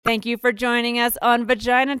Thank you for joining us on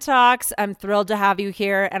Vagina Talks. I'm thrilled to have you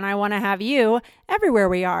here, and I want to have you everywhere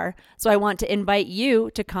we are. So I want to invite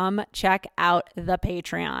you to come check out the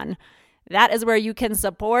Patreon. That is where you can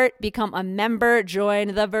support, become a member, join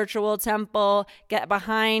the virtual temple, get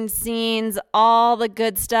behind scenes, all the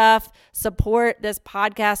good stuff, support this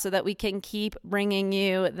podcast so that we can keep bringing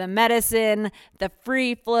you the medicine, the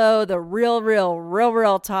free flow, the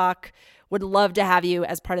real talk. Would love to have you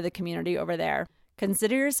as part of the community over there.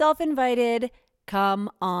 Consider yourself invited.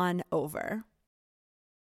 Come on over.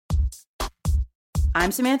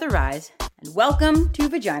 I'm Samantha Rise, and welcome to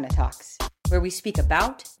Vagina Talks, where we speak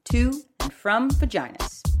about, to, and from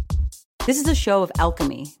vaginas. This is a show of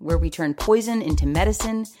alchemy, where we turn poison into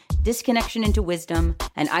medicine, disconnection into wisdom,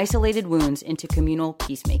 and isolated wounds into communal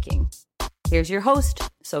peacemaking. Here's your host,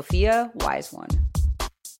 Sophia Wise One.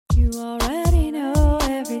 You already know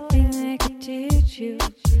everything they could teach you.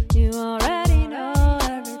 You already know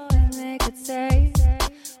everything they could say.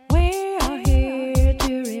 We are here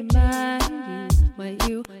to remind you what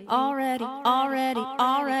you already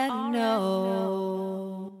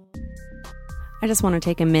know. I just want to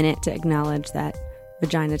take a minute to acknowledge that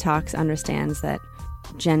Vagina Talks understands that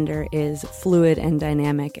gender is fluid and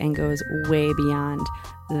dynamic and goes way beyond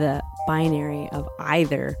the binary of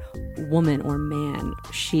either woman or man,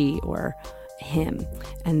 she or him,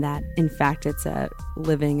 and that in fact it's a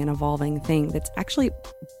living and evolving thing that's actually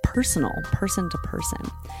personal, person to person,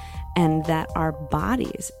 and that our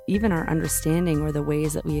bodies, even our understanding or the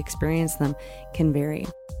ways that we experience them, can vary.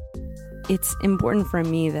 It's important for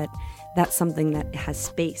me that that's something that has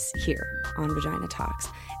space here on Vagina Talks,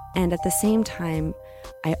 and at the same time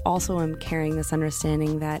I also am carrying this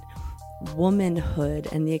understanding that womanhood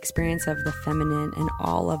and the experience of the feminine and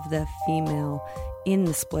all of the female in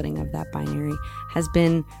the splitting of that binary has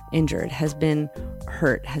been injured, has been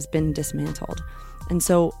hurt, has been dismantled. And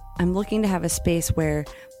so I'm looking to have a space where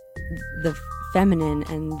the feminine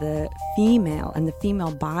and the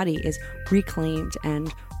female body is reclaimed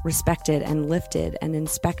and respected and lifted and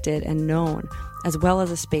inspected and known, as well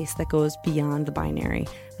as a space that goes beyond the binary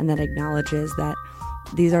and that acknowledges that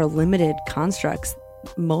these are limited constructs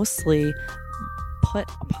mostly put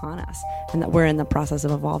upon us, and that we're in the process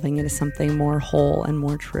of evolving into something more whole and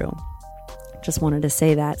more true. Just wanted to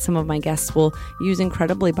say that some of my guests will use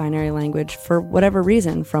incredibly binary language for whatever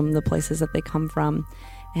reason from the places that they come from,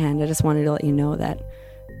 and I just wanted to let you know that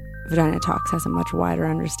Vagina Talks has a much wider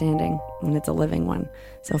understanding, and it's a living one.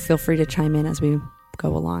 So feel free to chime in as we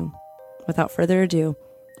go along. Without further ado,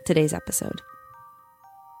 today's episode.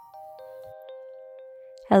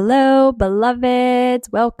 Hello, beloveds.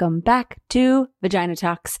 Welcome back to Vagina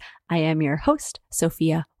Talks. I am your host,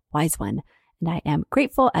 Sophia Wise One, and I am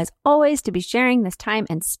grateful as always to be sharing this time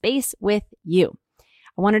and space with you.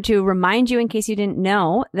 I wanted to remind you, in case you didn't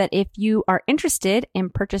know, that if you are interested in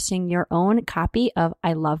purchasing your own copy of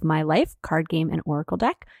I Love My Life card game and oracle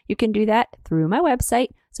deck, you can do that through my website,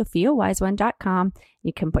 sophiawiseone.com.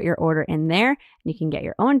 You can put your order in there, and you can get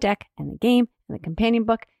your own deck and the game and the companion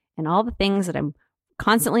book and all the things that I'm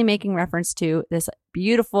constantly making reference to, this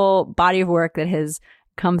beautiful body of work that has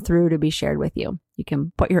come through to be shared with you. You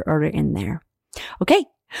can put your order in there. Okay,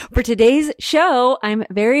 for today's show, I'm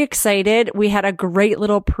very excited. We had a great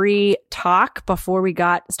little pre-talk before we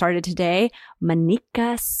got started today.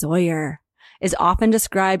 Monica Sawyer is often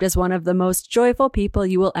described as one of the most joyful people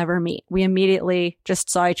you will ever meet. We immediately just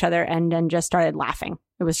saw each other and then just started laughing.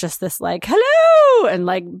 It was just this like, hello, and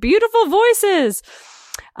like beautiful voices.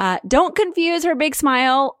 Don't confuse her big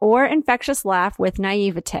smile or infectious laugh with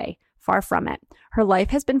naivete. Far from it. Her life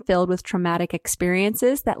has been filled with traumatic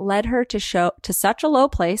experiences that led her to such a low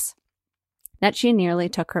place that she nearly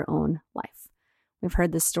took her own life. We've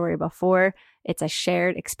heard this story before. It's a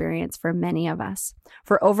shared experience for many of us.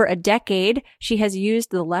 For over a decade, she has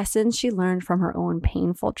used the lessons she learned from her own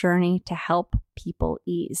painful journey to help people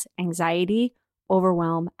ease anxiety,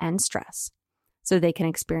 overwhelm, and stress so they can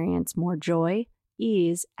experience more joy,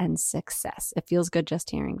 ease, and success. It feels good just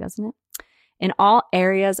hearing, doesn't it? In all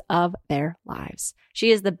areas of their lives.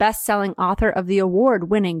 She is the best-selling author of the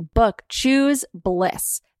award-winning book, Choose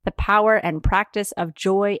Bliss, The Power and Practice of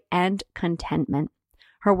Joy and Contentment.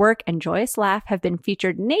 Her work and joyous laugh have been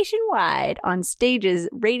featured nationwide on stages,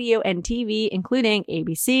 radio, and TV, including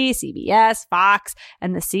ABC, CBS, Fox,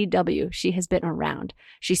 and the CW. She has been around.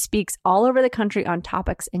 She speaks all over the country on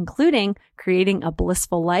topics including creating a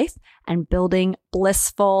blissful life and building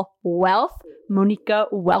blissful wealth. Monica,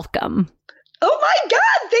 welcome. Oh my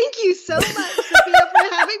God, thank you so much, Sophia,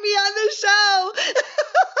 for having me on the show.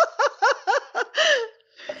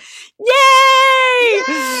 Yay!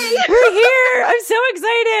 We're here. I'm so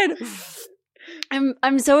excited.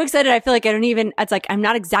 I'm so excited. I feel like it's like, I'm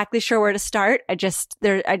not exactly sure where to start.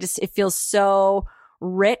 It feels so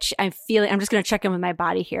rich. I'm just going to check in with my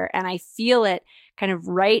body here. And I feel it kind of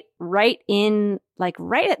right in, like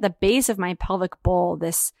right at the base of my pelvic bowl,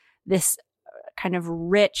 this kind of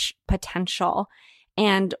rich potential.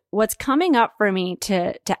 And what's coming up for me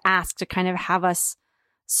to ask, to kind of have us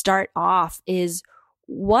start off, is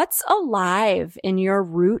what's alive in your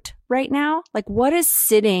root right now? Like, what is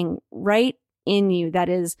sitting right in you that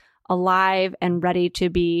is alive and ready to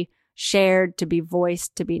be shared, to be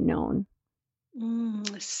voiced, to be known?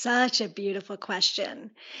 Such a beautiful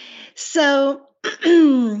question. So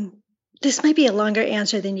this might be a longer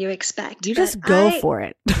answer than you expect. You just go for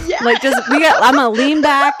it. Yeah. I'm going to lean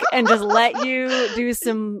back and just let you do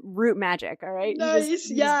some root magic. All right. Nice.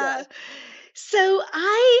 Yeah. So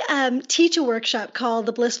I teach a workshop called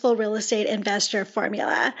the Blissful Real Estate Investor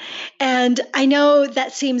Formula. And I know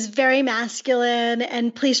that seems very masculine,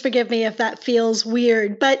 and please forgive me if that feels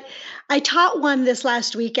weird, but I taught one this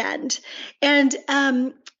last weekend, and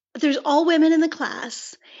there's all women in the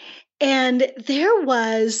class. And there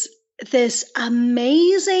was this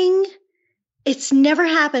amazing, it's never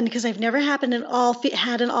happened because I've never had an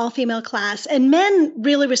all-female class, and men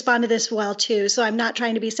really respond to this well too. So I'm not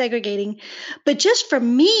trying to be segregating, but just for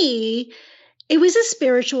me, it was a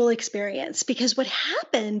spiritual experience, because what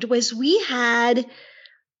happened was we had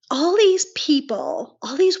all these people,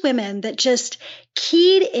 all these women that just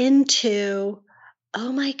keyed into,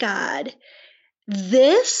 oh my God,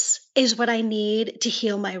 this is what I need to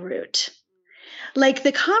heal my root. Like,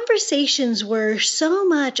 the conversations were so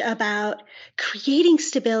much about creating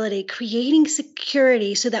stability, creating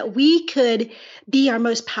security so that we could be our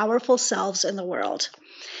most powerful selves in the world.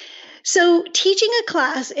 So teaching a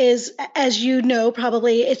class is, as you know,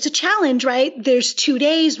 probably it's a challenge, right? There's 2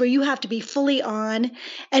 days where you have to be fully on.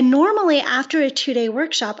 And normally after a 2-day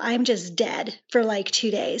workshop, I'm just dead for like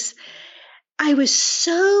 2 days. I was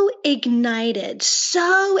so ignited,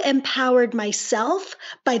 so empowered myself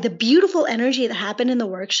by the beautiful energy that happened in the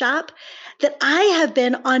workshop that I have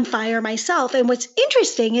been on fire myself. And what's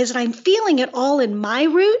interesting is that I'm feeling it all in my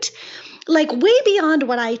root. Like, way beyond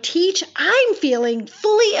what I teach, I'm feeling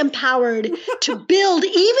fully empowered to build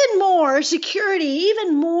even more security,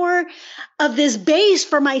 even more of this base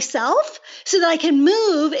for myself so that I can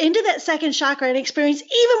move into that second chakra and experience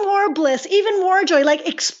even more bliss, even more joy, like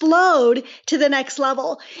explode to the next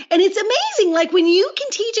level. And it's amazing, like when you can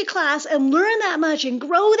teach a class and learn that much and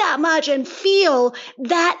grow that much and feel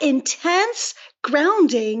that intense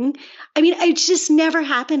grounding. I mean, it just never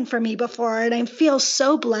happened for me before, and I feel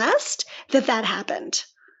so blessed that that happened.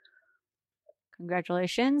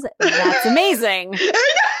 Congratulations. That's amazing. I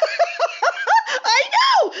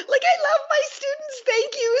know. Like, I love my students.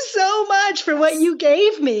 Thank you so much for what you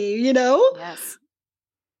gave me, you know? Yes.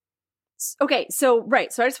 Okay. So I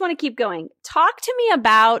just want to keep going. Talk to me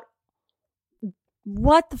about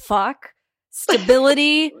what the fuck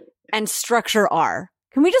stability and structure are.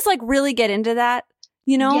 Can we just like really get into that?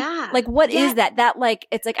 You know, like what is that? That like,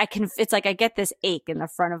 it's like I get this ache in the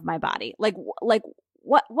front of my body. Like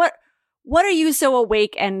what are you so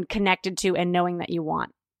awake and connected to and knowing that you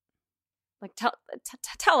want? Like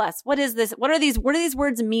tell us, what is this? What do these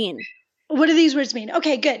words mean? What do these words mean?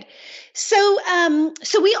 Okay, good. So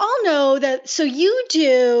we all know that, so you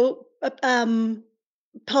do,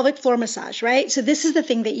 pelvic floor massage, right? So this is the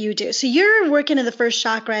thing that you do. So you're working in the first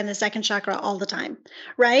chakra and the second chakra all the time,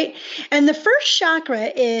 right? And the first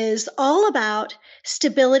chakra is all about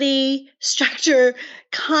stability, structure,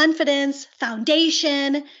 confidence,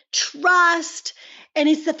 foundation, trust. And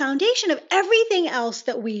it's the foundation of everything else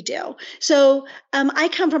that we do. So I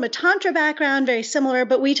come from a Tantra background, very similar,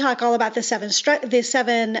 but we talk all about the seven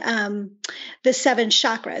chakras,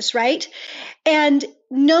 right? And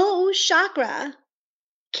no chakra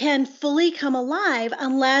can fully come alive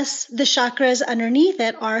unless the chakras underneath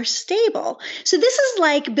it are stable. So this is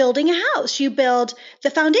like building a house. You build the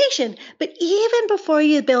foundation, but even before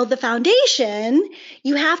you build the foundation,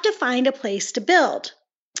 you have to find a place to build.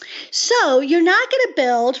 So you're not going to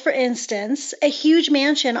build, for instance, a huge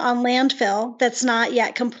mansion on landfill that's not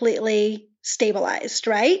yet completely stabilized,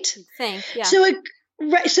 right? Yeah. So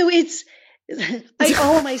it's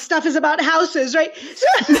all of my stuff is about houses, right? So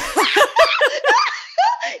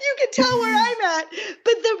you can tell where I'm at.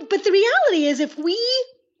 But the reality is,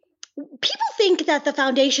 people think that the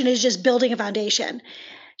foundation is just building a foundation.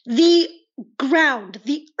 The ground,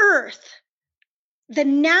 the earth, the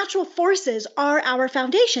natural forces are our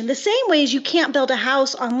foundation. The same way as you can't build a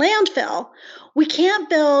house on landfill, we can't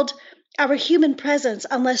build our human presence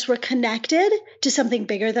unless we're connected to something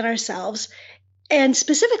bigger than ourselves. and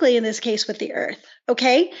specifically in this case with the earth.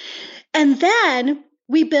 Okay. And then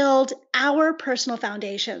we build our personal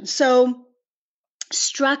foundation. So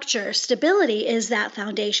structure, stability is that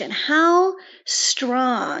foundation. How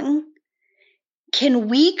strong can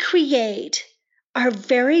we create our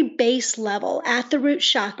very base level at the root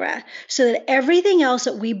chakra so that everything else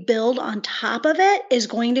that we build on top of it is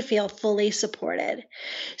going to feel fully supported?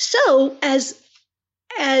 So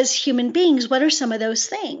as human beings, what are some of those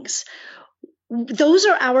things? Those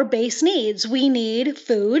are our base needs. We need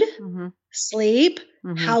food, sleep,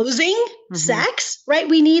 housing, sex, right?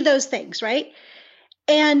 We need those things, right?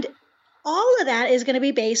 And all of that is going to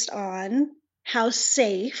be based on how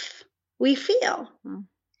safe we feel.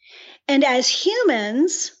 And as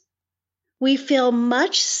humans, we feel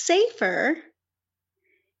much safer,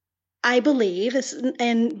 I believe,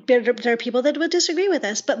 and there are people that would disagree with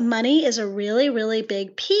us, but money is a really, really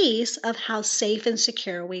big piece of how safe and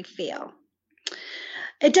secure we feel.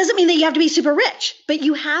 It doesn't mean that you have to be super rich, but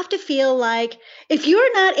you have to feel like if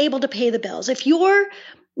you're not able to pay the bills, if you're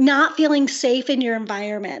not feeling safe in your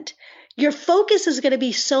environment, your focus is going to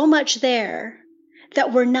be so much there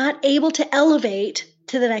that we're not able to elevate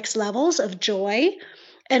to the next levels of joy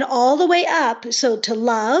and all the way up, so to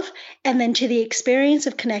love, and then to the experience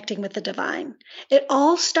of connecting with the divine. It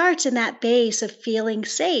all starts in that base of feeling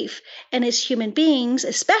safe. And as human beings,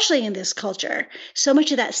 especially in this culture, so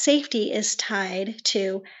much of that safety is tied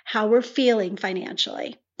to how we're feeling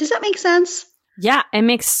financially. Does that make sense? Yeah, it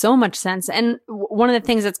makes so much sense. And one of the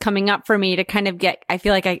things that's coming up for me to kind of I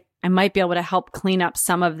feel like I might be able to help clean up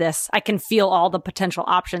some of this. I can feel all the potential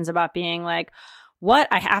options about being like, what?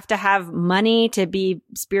 I have to have money to be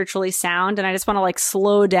spiritually sound. And I just want to like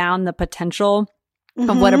slow down the potential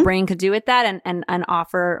of what a brain could do with that and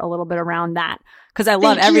offer a little bit around that. Cause I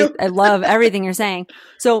love I love everything you're saying.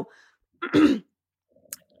 So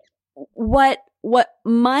what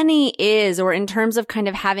money is, or in terms of kind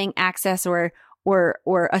of having access or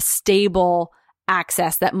a stable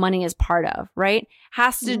access that money is part of, right?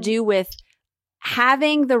 Has to do with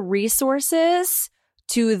having the resources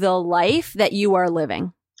to the life that you are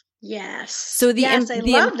living. Yes. So I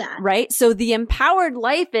love that. Right? So the empowered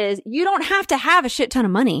life is you don't have to have a shit ton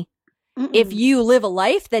of money if you live a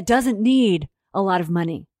life that doesn't need a lot of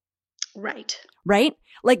money. Right. Right?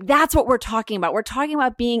 Like that's what we're talking about. We're talking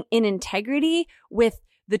about being in integrity with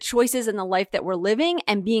the choices in the life that we're living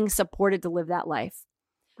and being supported to live that life.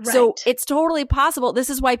 Right. So it's totally possible. This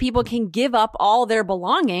is why people can give up all their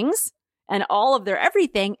belongings and all of their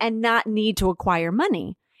everything and not need to acquire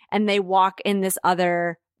money. And they walk in this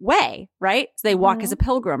other way, right? So they walk as a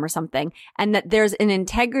pilgrim or something. And that there's an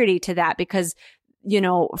integrity to that because,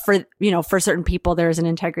 for certain people, there's an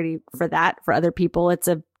integrity for that. For other people, it's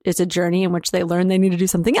a journey in which they learn they need to do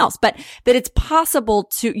something else. But that it's possible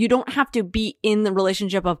you don't have to be in the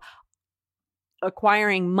relationship of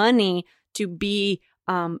acquiring money to be,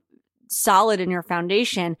 solid in your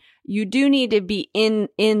foundation. You do need to be in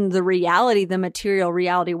the reality, the material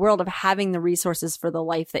reality world of having the resources for the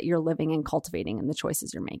life that you're living and cultivating and the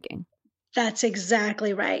choices you're making. That's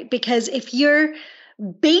exactly right. Because if you're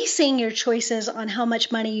basing your choices on how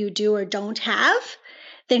much money you do or don't have,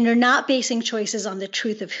 then you're not basing choices on the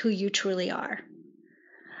truth of who you truly are.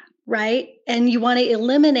 Right? And you want to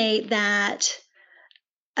eliminate that,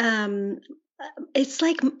 it's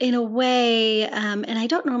like in a way, and I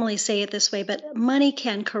don't normally say it this way, but money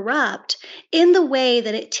can corrupt in the way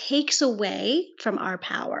that it takes away from our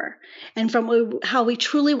power and from how we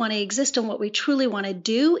truly want to exist and what we truly want to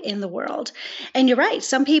do in the world. And you're right.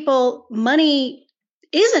 Some people, money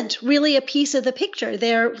isn't really a piece of the picture.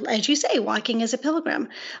 They're, as you say, walking as a pilgrim.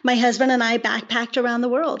 My husband and I backpacked around the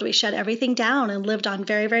world. We shut everything down and lived on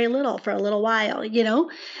very, very little for a little while,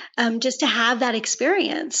 just to have that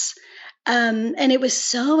experience. And it was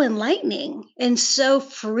so enlightening and so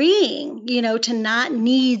freeing, to not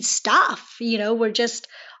need stuff. We're just,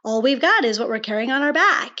 all we've got is what we're carrying on our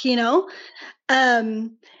back,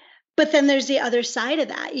 but then there's the other side of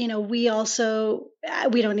that. We also,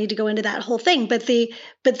 we don't need to go into that whole thing, but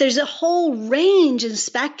there's a whole range and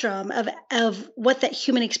spectrum of what that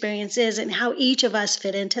human experience is and how each of us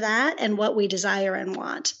fit into that and what we desire and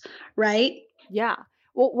want. Right? Yeah.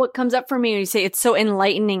 Well, what comes up for me when you say it's so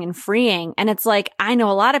enlightening and freeing, and it's like, I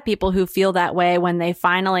know a lot of people who feel that way when they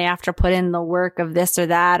finally, after put in the work of this or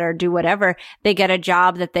that or do whatever, they get a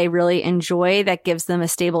job that they really enjoy that gives them a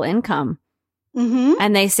stable income.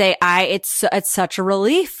 And they say, it's such a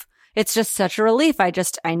relief it's just such a relief.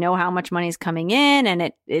 I know how much money's coming in,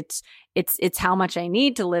 and it's how much I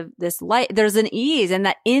need to live this life. There's an ease, and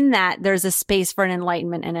that in that there's a space for an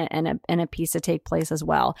enlightenment and a peace to take place as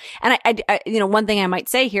well. And I one thing I might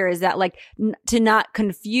say here is that like to not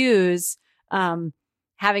confuse,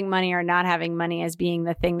 having money or not having money as being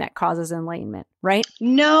the thing that causes enlightenment, right?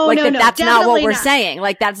 No, that's not what we're not. saying.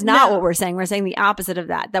 Like that's not what we're saying. We're saying the opposite of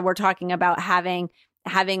that. That we're talking about having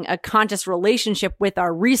a conscious relationship with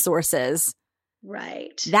our resources.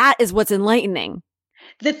 Right. That is what's enlightening.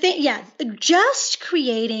 The thing, yeah, just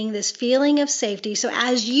creating this feeling of safety. So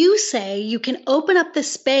as you say, you can open up the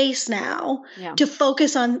space now to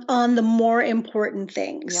focus on the more important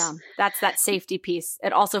things. Yeah, that's that safety piece.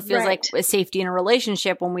 It also feels like a safety in a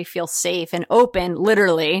relationship when we feel safe and open,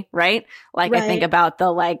 literally, right? Like I think about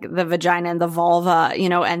the vagina and the vulva,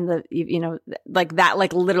 and the, like that,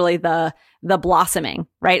 like literally the blossoming,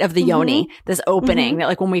 right, of the yoni, this opening that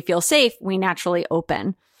like when we feel safe, we naturally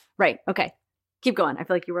open. Right. Okay. Keep going. I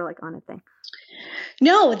feel like you were like on a thing.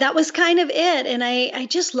 No, that was kind of it. And I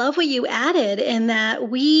just love what you added in that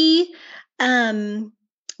we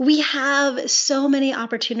have so many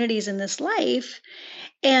opportunities in this life,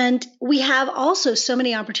 and we have also so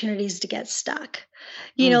many opportunities to get stuck.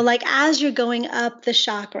 Like as you're going up the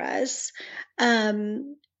chakras,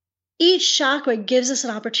 each chakra gives us an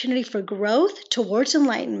opportunity for growth towards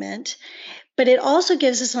enlightenment, but it also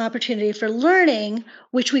gives us an opportunity for learning,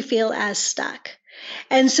 which we feel as stuck.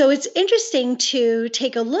 And so it's interesting to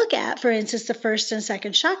take a look at, for instance, the first and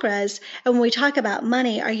second chakras. And when we talk about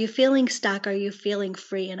money, are you feeling stuck? Are you feeling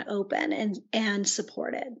free and open and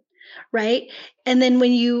supported? Right. And then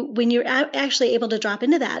when you're actually able to drop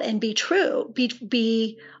into that and be true,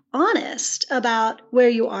 be honest about where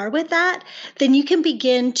you are with that, then you can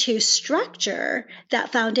begin to structure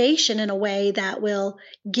that foundation in a way that will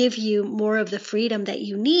give you more of the freedom that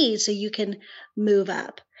you need so you can move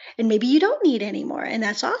up. And maybe you don't need any more, and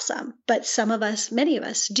that's awesome. But many of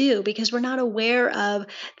us do, because we're not aware of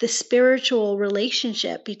the spiritual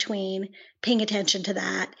relationship between paying attention to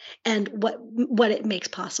that and what it makes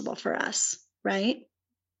possible for us, right?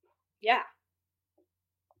 Yeah.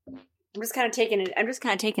 I'm just kind of taking it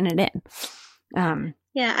in.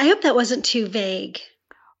 Yeah, I hope that wasn't too vague,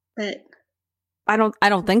 but I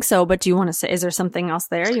don't think so. But do you want to say? Is there something else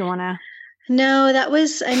there you want to? No, that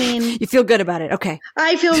was. I mean, you feel good about it. Okay,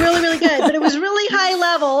 I feel really, really good, but it was really high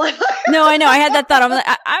level. No, I know. I had that thought. I'm like,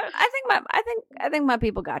 I think my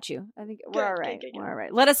people got you. I think we're all right. We're all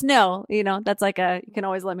right. Let us know. That's like you can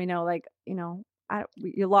always let me know. Like,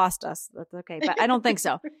 you lost us. That's okay. But I don't think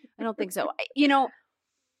so.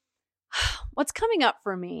 What's coming up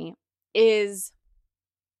for me is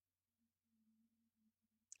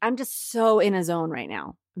I'm just so in a zone right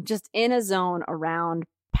now. I'm just in a zone around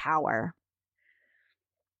power.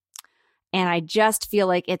 And I just feel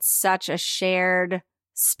like it's such a shared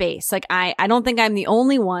space. Like I don't think I'm the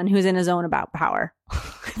only one who's in a zone about power. I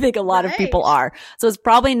think a lot of people are. So it's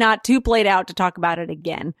probably not too played out to talk about it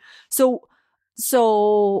again. So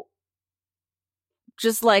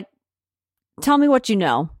just like, tell me what you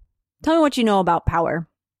know. Tell me what you know about power.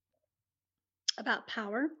 About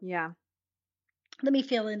power? Yeah. Let me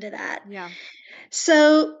feel into that. Yeah.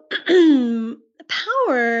 So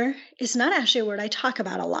power is not actually a word I talk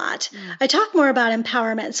about a lot. I talk more about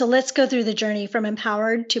empowerment. So let's go through the journey from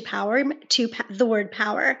empowered to power to the word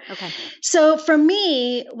power. Okay. So for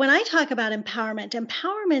me, when I talk about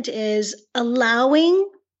empowerment is allowing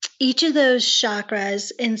each of those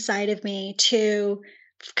chakras inside of me to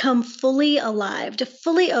come fully alive, to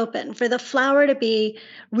fully open, for the flower to be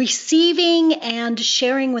receiving and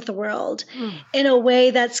sharing with the world in a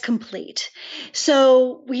way that's complete.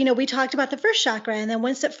 So, we talked about the first chakra, and then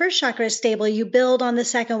once that first chakra is stable, you build on the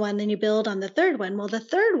second one, then you build on the third one. Well, the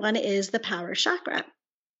third one is the power chakra.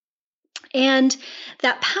 And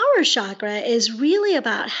that power chakra is really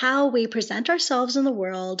about how we present ourselves in the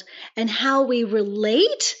world and how we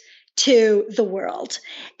relate to the world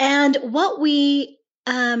and what we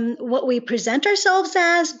present ourselves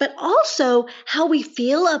as, but also how we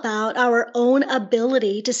feel about our own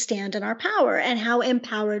ability to stand in our power and how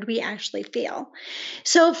empowered we actually feel.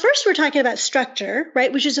 So first we're talking about structure,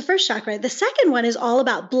 right, which is the first chakra. The second one is all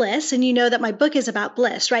about bliss. And you know that my book is about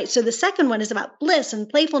bliss, right? So the second one is about bliss and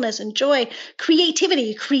playfulness and joy,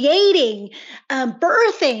 creativity, creating,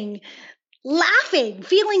 birthing, laughing,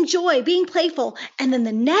 feeling joy, being playful. And then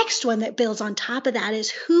the next one that builds on top of that is,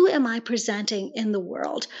 who am I presenting in the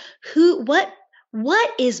world? What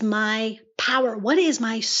is my power? What is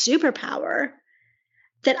my superpower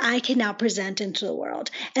that I can now present into the world?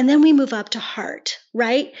 And then we move up to heart,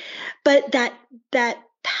 right? But that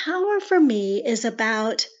power for me is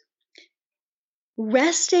about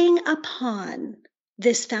resting upon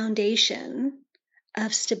this foundation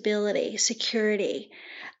of stability, security,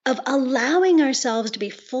 of allowing ourselves to be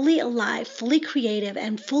fully alive, fully creative,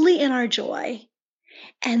 and fully in our joy,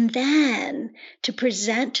 and then to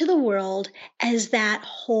present to the world as that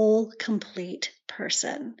whole, complete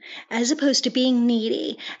person, as opposed to being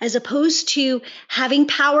needy, as opposed to having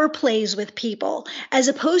power plays with people, as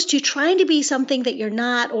opposed to trying to be something that you're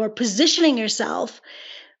not, or positioning yourself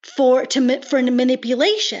for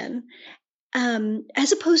manipulation,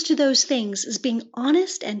 as opposed to those things, as being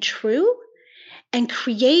honest and true and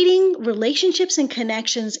creating relationships and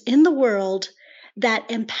connections in the world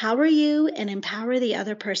that empower you and empower the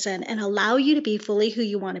other person and allow you to be fully who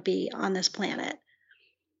you want to be on this planet.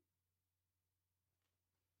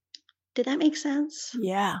 Did that make sense?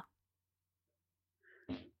 Yeah.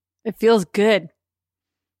 It feels good.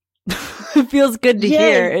 It feels good to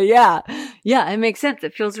hear. Yeah. Yeah, it makes sense.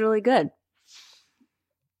 It feels really good.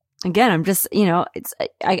 Again, I'm just, it's,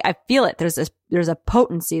 I feel it. There's a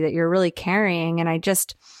potency that you're really carrying. And I'm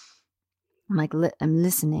like, I'm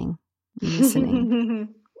listening. I'm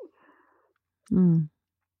listening. Mm.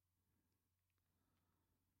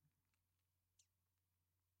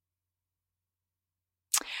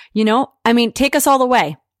 Take us all the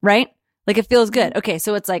way, right? Like it feels good. Okay.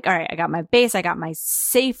 So it's like, all right, I got my base. I got my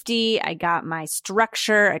safety. I got my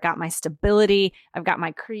structure. I got my stability. I've got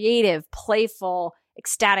my creative, playful,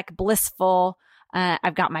 ecstatic, blissful.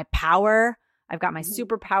 I've got my power. I've got my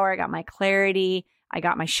superpower. I got my clarity. I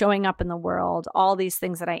got my showing up in the world. All these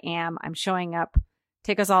things that I am, I'm showing up.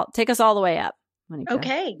 Take us all the way up, Monica.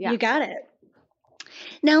 Okay. Yeah. You got it.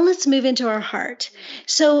 Now let's move into our heart.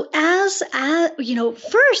 So first,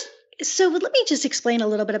 so let me just explain a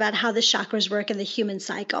little bit about how the chakras work in the human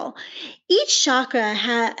cycle. Each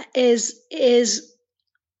chakra is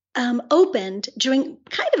opened during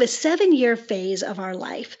kind of a 7-year phase of our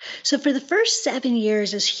life. So for the first 7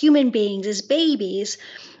 years as human beings, as babies,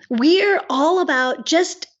 we're all about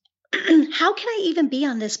just how can I even be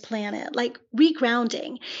on this planet? Like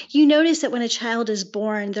regrounding. You notice that when a child is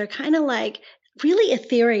born, they're kind of like really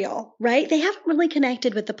ethereal, right? They haven't really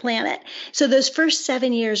connected with the planet. So those first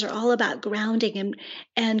 7 years are all about grounding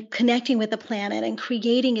and connecting with the planet and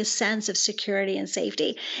creating a sense of security and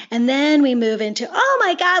safety. And then we move into, oh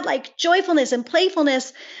my God, like joyfulness and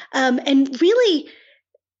playfulness. And really,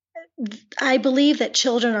 I believe that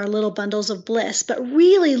children are little bundles of bliss, but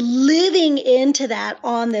really living into that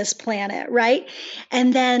on this planet, right?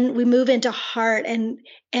 And then we move into heart, and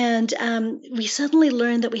we suddenly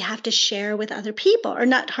learn that we have to share with other people, or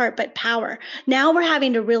not heart, but power. Now we're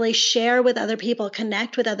having to really share with other people,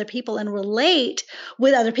 connect with other people, and relate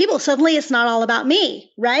with other people. Suddenly it's not all about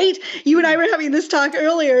me, right? You and I were having this talk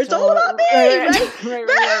earlier. It's all about me, right?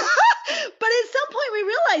 Right. But at some point we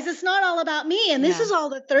realize it's not all about me. And this is all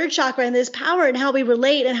the third chakra and this power and how we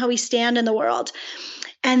relate and how we stand in the world.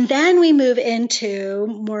 And then we move into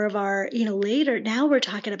more of our, later, now we're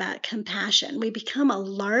talking about compassion. We become a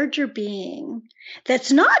larger being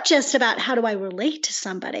that's not just about how do I relate to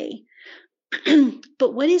somebody,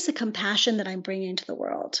 but what is the compassion that I'm bringing to the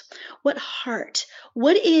world? What heart?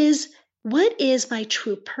 What is my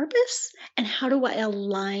true purpose? And how do I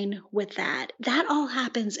align with that? That all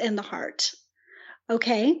happens in the heart.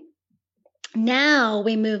 Okay. Now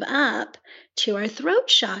we move up to our throat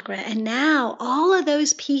chakra. And now all of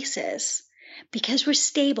those pieces, because we're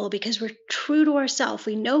stable, because we're true to ourselves,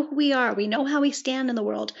 we know who we are, we know how we stand in the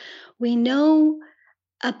world, we know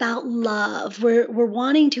about love. We're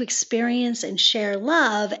wanting to experience and share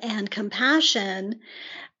love and compassion,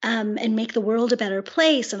 and make the world a better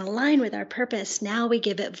place and align with our purpose. Now we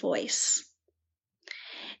give it voice.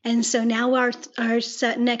 And so now our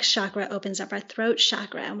next chakra opens up, our throat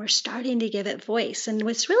chakra, and we're starting to give it voice. And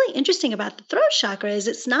what's really interesting about the throat chakra is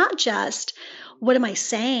it's not just, what am I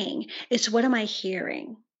saying? It's what am I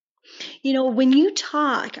hearing? When you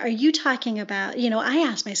talk, are you talking about, I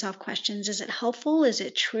ask myself questions. Is it helpful? Is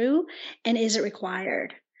it true? And is it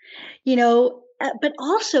required? But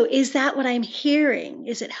also, is that what I'm hearing?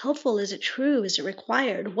 Is it helpful? Is it true? Is it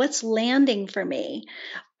required? What's landing for me?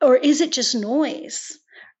 Or is it just noise?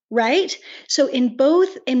 Right? So in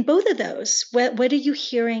both of those, what are you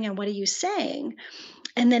hearing and what are you saying?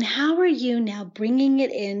 And then how are you now bringing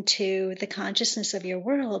it into the consciousness of your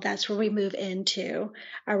world? That's where we move into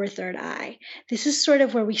our third eye. This is sort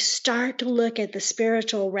of where we start to look at the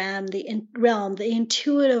spiritual realm, the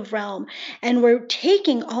intuitive realm, and we're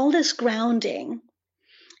taking all this grounding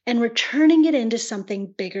and we're turning it into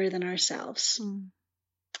something bigger than ourselves. Mm.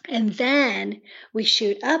 And then we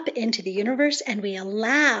shoot up into the universe and we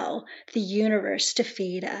allow the universe to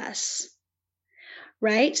feed us.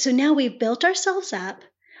 right? So now we've built ourselves up.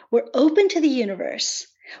 We're open to the universe.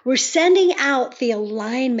 We're sending out the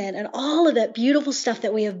alignment and all of that beautiful stuff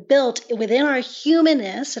that we have built within our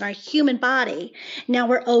humanness and our human body. Now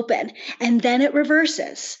we're open, and then it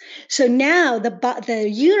reverses. So now the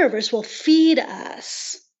universe will feed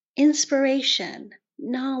us inspiration,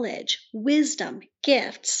 knowledge, wisdom,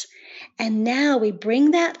 gifts. And now we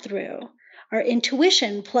bring that through. Our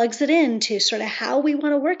intuition plugs it into sort of how we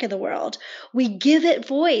want to work in the world. We give it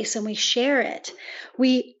voice and we share it.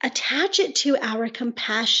 We attach it to our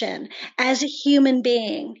compassion as a human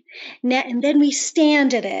being. And then we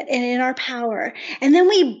stand at it and in our power. And then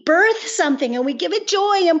we birth something and we give it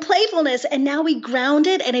joy and playfulness. And now we ground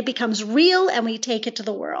it and it becomes real and we take it to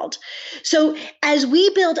the world. So as we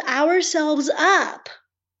build ourselves up,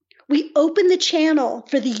 we open the channel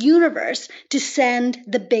for the universe to send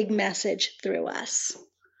the big message through us.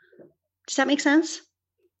 Does that make sense?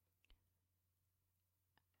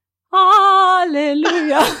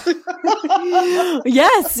 Hallelujah.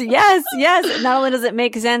 Yes. Not only does it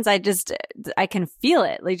make sense, I can feel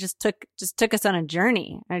it. Like just took us on a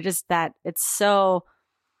journey. That it's so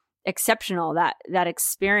exceptional, that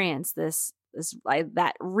experience, this like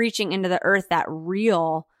that reaching into the earth, that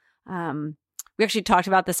real, we actually talked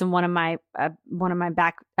about this in one of my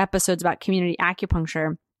back episodes about community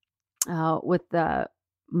acupuncture with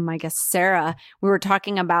my guest Sarah. We were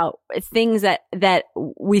talking about things that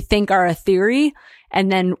we think are a theory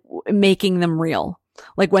and then making them real.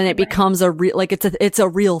 Like when it becomes a real, like it's a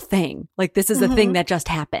real thing. Like this is a thing that just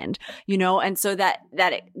happened, And so that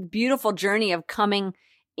beautiful journey of coming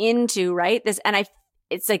into, right, this, and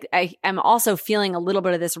it's like I'm also feeling a little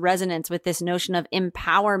bit of this resonance with this notion of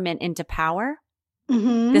empowerment into power.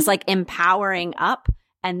 This like empowering up,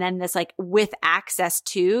 and then this like with access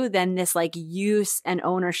to, then this like use and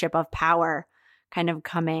ownership of power kind of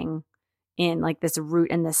coming in, like this root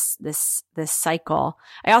and this cycle.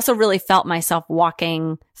 I also really felt myself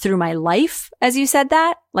walking through my life as you said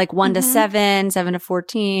that, like 1 to 7, 7 to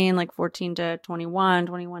 14, like 14 to 21,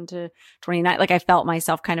 21 to 29. Like I felt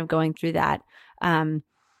myself kind of going through that.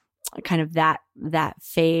 Kind of that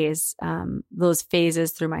phase, those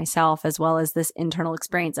phases through myself, as well as this internal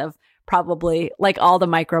experience of probably like all the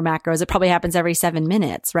micro macros. It probably happens every 7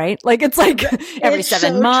 minutes, right? Like it's like every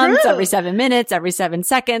 7 months, every 7 minutes, every 7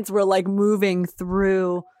 seconds, we're like moving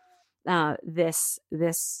through this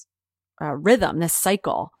rhythm, this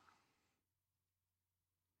cycle.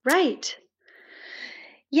 Right.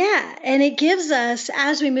 Yeah. And it gives us,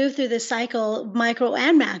 as we move through this cycle, micro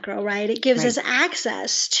and macro, right? It gives us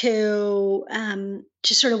access to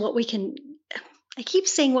sort of what we can, I keep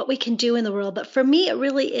saying what we can do in the world, but for me, it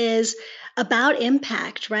really is about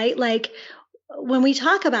impact, right? Like when we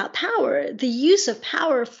talk about power, the use of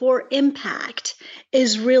power for impact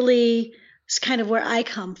is really kind of where I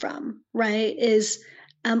come from, right? Is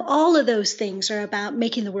all of those things are about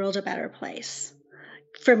making the world a better place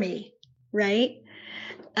for me, right?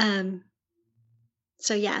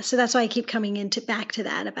 So that's why I keep coming back to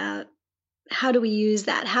that about how do we use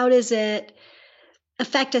that? How does it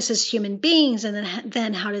affect us as human beings? And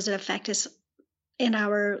then how does it affect us in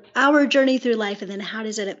our journey through life? And then how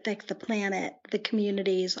does it affect the planet, the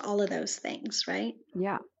communities, all of those things, right?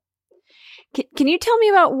 Yeah. Can you tell me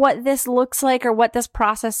about what this looks like or what this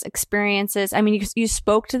process experiences? I mean, you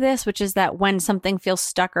spoke to this, which is that when something feels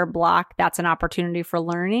stuck or blocked, that's an opportunity for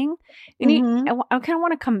learning. And I kind of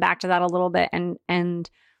want to come back to that a little bit and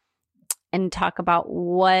talk about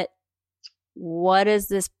what is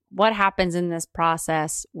this, what happens in this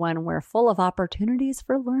process when we're full of opportunities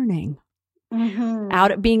for learning,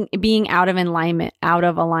 being out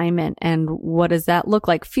of alignment, and what does that look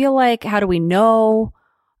like? Feel like? How do we know?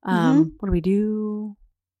 What do we do?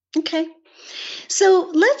 Okay.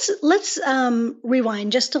 So let's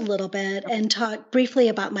rewind just a little bit and talk briefly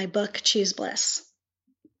about my book, Choose Bliss.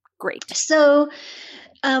 Great. So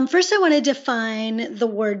first I want to define the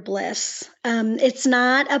word bliss. It's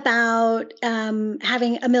not about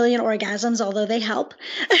having a million orgasms, although they help.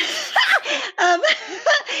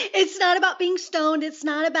 It's not about being stoned. It's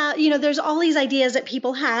not about, there's all these ideas that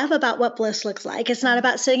people have about what bliss looks like. It's not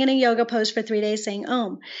about sitting in a yoga pose for 3 days saying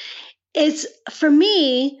Om. It's, for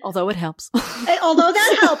me. Although it helps. Although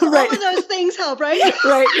that helps. Right. All of those things help, right?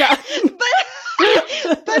 Right, yeah.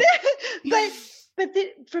 But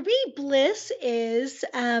for me, bliss is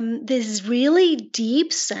this really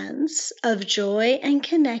deep sense of joy and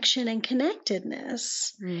connection and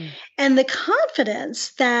connectedness, and the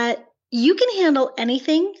confidence that you can handle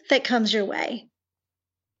anything that comes your way.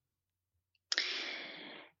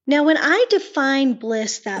 Now, when I define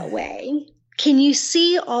bliss that way, can you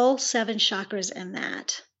see all 7 chakras in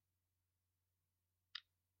that?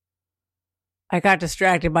 I got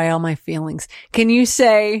distracted by all my feelings. Can you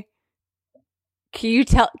tell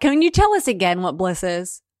us again what bliss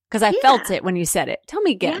is? Because I felt it when you said it. Tell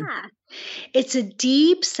me again. Yeah. It's a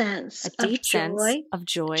deep sense of joy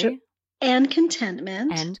and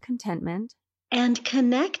contentment and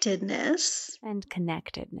connectedness and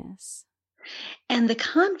the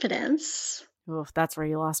confidence. Oof, that's where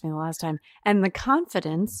you lost me the last time. And the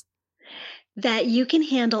confidence that you can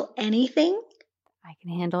handle anything. I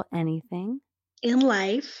can handle anything in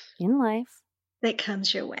life that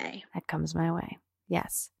comes your way. That comes my way.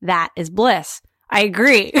 Yes, that is bliss. I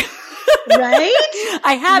agree. Right?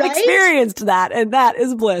 I have experienced that, and that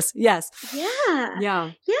is bliss. Yes. Yeah.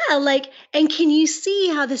 Yeah. Yeah. And can you see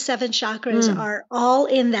how the 7 chakras are all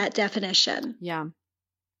in that definition? Yeah.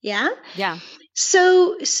 Yeah? Yeah.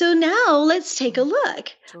 So now let's take a look.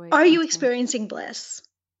 Are you experiencing bliss?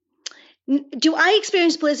 Do I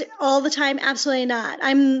experience bliss all the time? Absolutely not.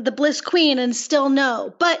 I'm the bliss queen and still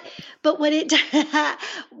no. But what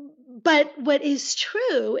is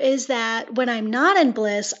true is that when I'm not in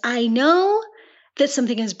bliss, I know that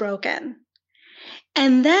something is broken.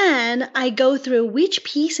 And then I go through which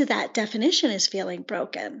piece of that definition is feeling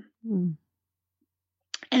broken.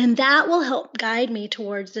 And that will help guide me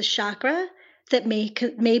towards the chakra that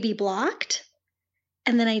may be blocked.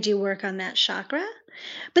 And then I do work on that chakra.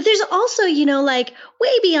 But there's also, way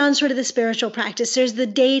beyond sort of the spiritual practice, there's the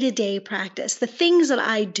day-to-day practice, the things that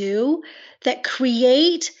I do that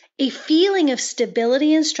create a feeling of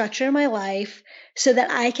stability and structure in my life so that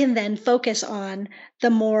I can then focus on the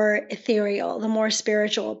more ethereal, the more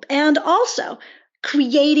spiritual, and also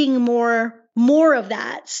creating more of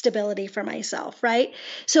that stability for myself, right?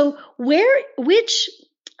 So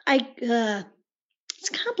it's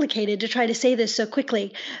complicated to try to say this so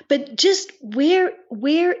quickly, but just where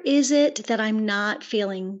is it that I'm not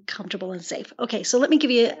feeling comfortable and safe? Okay, so let me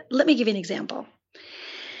give you an example.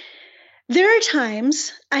 There are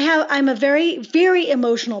times I'm a very, very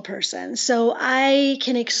emotional person, so I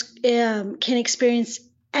can experience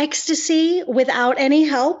ecstasy without any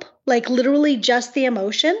help, like literally just the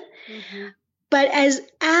emotion. Mm-hmm. But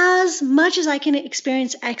as much as I can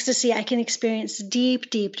experience ecstasy, I can experience deep,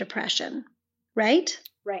 deep depression. Right?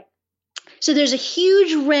 Right. So there's a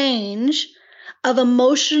huge range of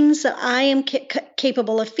emotions that I am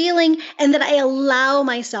capable of feeling and that I allow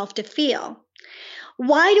myself to feel.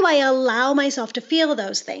 Why do I allow myself to feel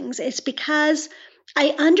those things? It's because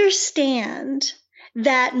I understand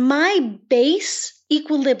that my base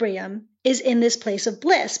equilibrium is in this place of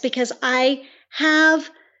bliss because I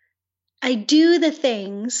do the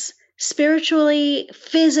things spiritually,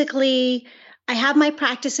 physically, I have my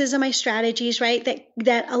practices and my strategies, right,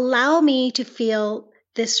 that allow me to feel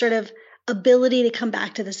this sort of ability to come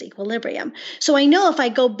back to this equilibrium. So I know if I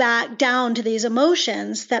go back down to these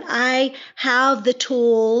emotions that I have the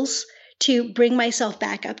tools to bring myself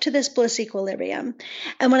back up to this bliss equilibrium.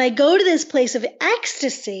 And when I go to this place of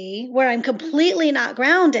ecstasy where I'm completely not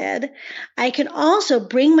grounded, I can also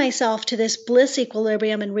bring myself to this bliss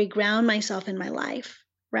equilibrium and reground myself in my life.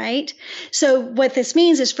 Right? So what this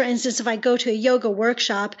means is, for instance, if I go to a yoga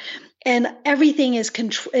workshop and everything is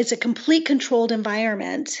it's a complete controlled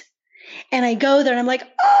environment, and I go there and I'm like,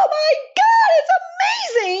 oh my God, it's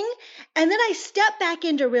amazing. And then I step back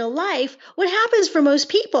into real life. What happens for most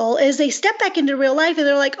people is they step back into real life and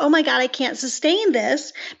they're like, oh my God, I can't sustain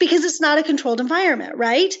this because it's not a controlled environment,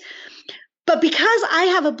 right? But because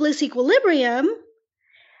I have a bliss equilibrium,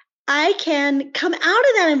 I can come out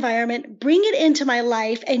of that environment, bring it into my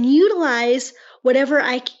life, and utilize whatever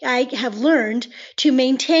I have learned to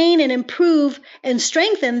maintain and improve and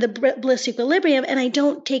strengthen the bliss equilibrium, and I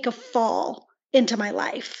don't take a fall into my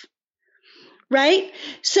life, right?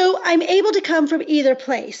 So I'm able to come from either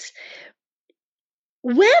place.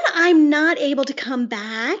 When I'm not able to come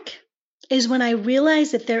back is when I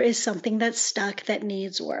realize that there is something that's stuck that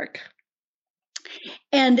needs work.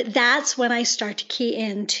 And that's when I start to key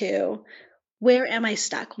into, where am I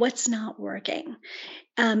stuck? What's not working?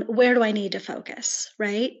 Where do I need to focus,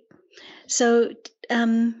 right? So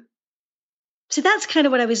that's kind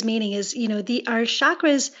of what I was meaning is, our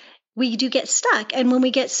chakras, we do get stuck. And when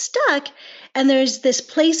we get stuck and there's this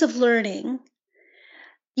place of learning,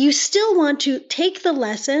 you still want to take the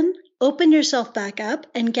lesson, open yourself back up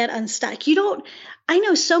and get unstuck. I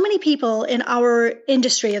know so many people in our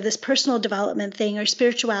industry of this personal development thing or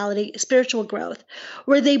spirituality, spiritual growth,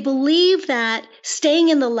 where they believe that staying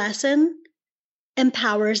in the lesson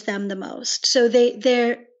empowers them the most. So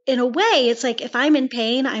they're in a way, it's like if I'm in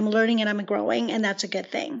pain, I'm learning and I'm growing, and that's a good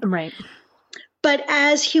thing. Right. But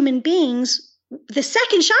as human beings, the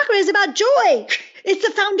second chakra is about joy. It's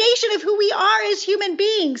the foundation of who we are as human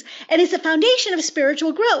beings. And it's the foundation of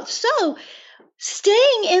spiritual growth. So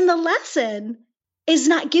staying in the lesson is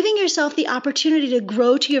not giving yourself the opportunity to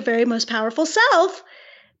grow to your very most powerful self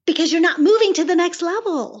because you're not moving to the next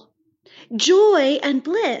level. Joy and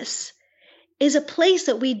bliss is a place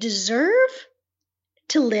that we deserve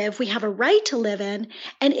to live. We have a right to live in,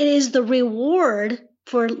 and it is the reward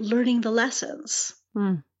for learning the lessons.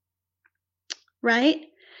 Right?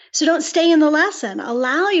 So don't stay in the lesson.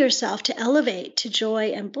 Allow yourself to elevate to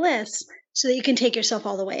joy and bliss so that you can take yourself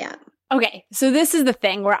all the way up. Okay. So this is the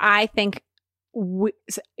thing where I think, well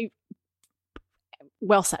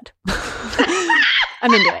said.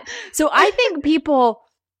 I'm into it. So I think people,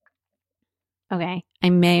 okay, I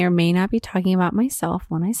may or may not be talking about myself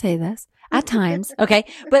when I say this at times. Okay.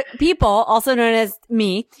 But people, also known as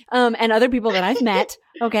me, and other people that I've met,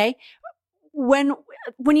 okay, when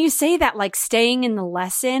you say that, like staying in the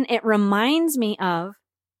lesson, it reminds me of,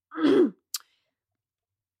 sorry,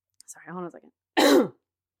 hold on a second.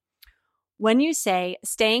 When you say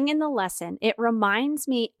staying in the lesson, it reminds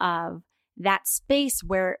me of that space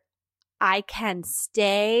where I can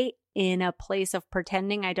stay in a place of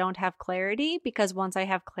pretending I don't have clarity, because once I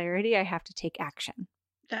have clarity, I have to take action.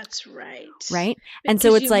 That's right. Right? Because and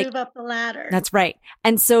so it's you like, move up the ladder. That's right.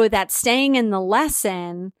 And so that staying in the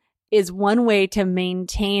lesson is one way to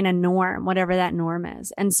maintain a norm, whatever that norm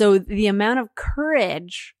is. And so the amount of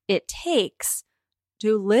courage it takes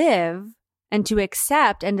to live and to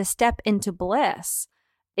accept and to step into bliss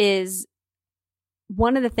is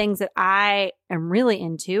one of the things that I am really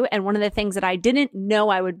into, and one of the things that I didn't know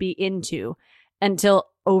I would be into until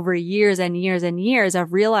over years and years and years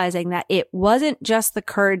of realizing that it wasn't just the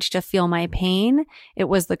courage to feel my pain. It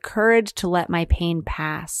was the courage to let my pain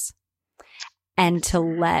pass and to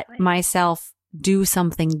let myself do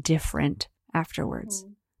something different afterwards,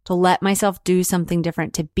 to let myself do something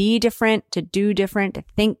different, to be different, to do different, to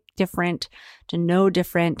think different, to know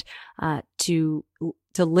different,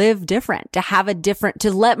 to live different, to have a different,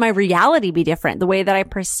 to let my reality be different, the way that I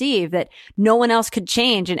perceive that no one else could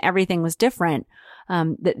change and everything was different.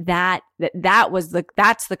 That's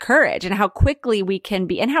the courage, and how quickly we can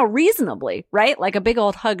be, and how reasonably, right? Like a big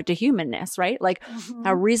old hug to humanness, right? Like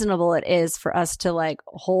how reasonable it is for us to like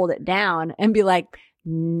hold it down and be like,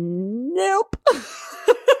 nope.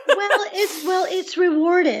 It's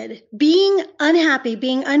rewarded. Being unhappy,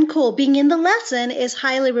 being uncool, being in the lesson is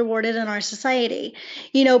highly rewarded in our society.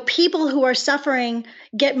 You know, people who are suffering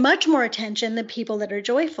get much more attention than people that are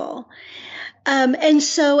joyful. And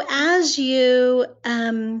so as you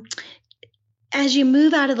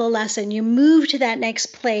move out of the lesson, you move to that next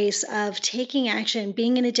place of taking action,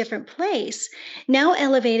 being in a different place. Now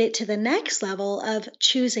elevate it to the next level of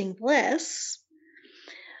choosing bliss.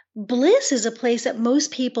 Bliss is a place that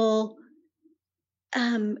most people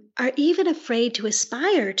are even afraid to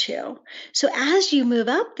aspire to. So as you move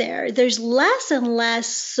up there, there's less and less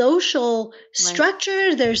social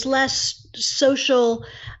structure. There's less social,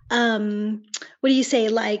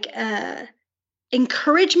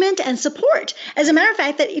 encouragement and support. As a matter of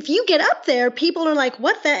fact, that if you get up there, people are like,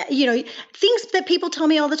 what the, things that people tell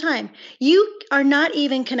me all the time. You are not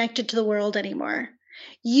even connected to the world anymore.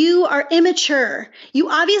 You are immature. You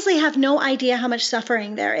obviously have no idea how much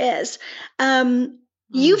suffering there is.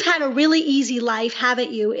 You've had a really easy life,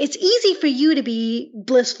 haven't you? It's easy for you to be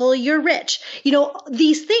blissful. You're rich.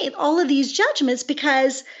 These things, all of these judgments,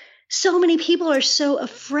 because so many people are so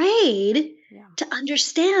afraid to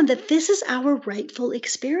understand that this is our rightful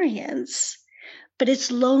experience. But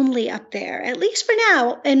it's lonely up there, at least for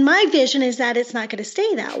now. And my vision is that it's not going to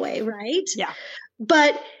stay that way, right? Yeah.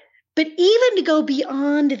 But even to go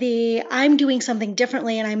beyond I'm doing something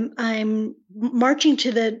differently and I'm marching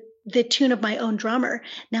to the tune of my own drummer.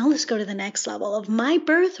 Now let's go to the next level of my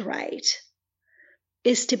birthright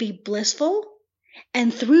is to be blissful.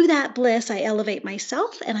 And through that bliss, I elevate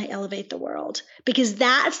myself and I elevate the world, because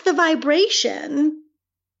that's the vibration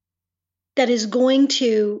that is going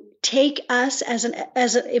to take us as an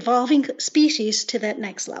evolving species to that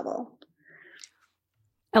next level.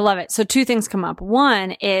 I love it. So two things come up.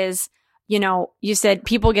 One is, you said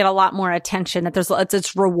people get a lot more attention, that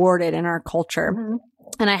it's rewarded in our culture. Mm-hmm.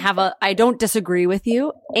 And I don't disagree with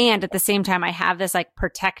you. And at the same time, I have this like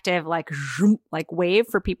protective, like wave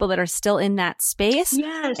for people that are still in that space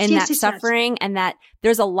and suffering. And that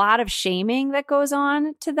there's a lot of shaming that goes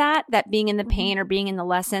on to that being in the pain or being in the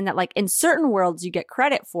lesson, that like in certain worlds, you get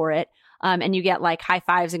credit for it. And you get like high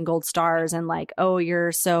fives and gold stars and like, oh,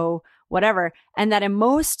 you're so whatever. And that in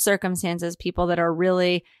most circumstances, people that are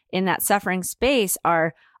really in that suffering space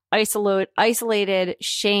are isolated,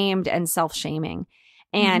 shamed, and self-shaming.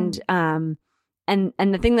 And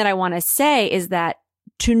And the thing that I want to say is that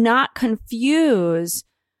to not confuse,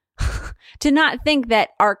 to not think that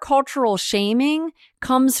our cultural shaming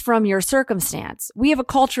comes from your circumstance. We have a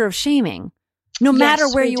culture of shaming. No matter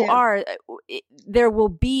where you are, there will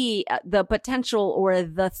be the potential or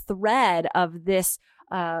the thread of this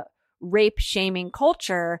rape shaming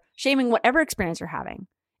culture, shaming whatever experience you're having.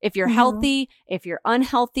 If you're healthy, if you're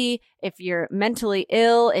unhealthy, if you're mentally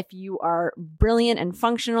ill, if you are brilliant and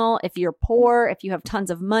functional, if you're poor, if you have tons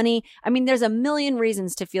of money. I mean, there's a million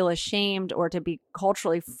reasons to feel ashamed or to be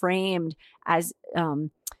culturally framed as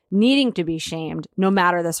needing to be shamed, no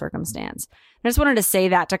matter the circumstance. I just wanted to say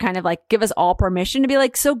that to kind of like give us all permission to be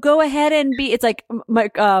like, so go ahead and be, it's like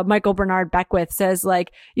Michael Bernard Beckwith says,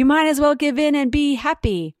 like, you might as well give in and be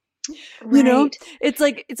happy. Right. You know, it's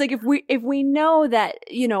like if we know that,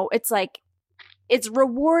 you know, it's like, it's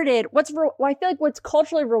rewarded. I feel like what's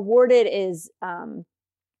culturally rewarded is, and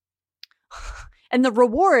the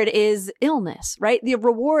reward is illness, right? The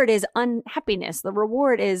reward is unhappiness. The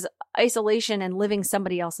reward is isolation and living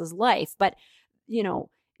somebody else's life. But, you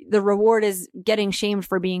know, the reward is getting shamed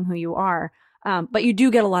for being who you are. But you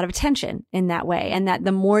do get a lot of attention in that way. And that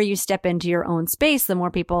the more you step into your own space, the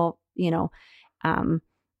more people, you know,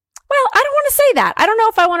 well, I don't want to say that. I don't know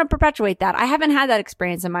if I want to perpetuate that. I haven't had that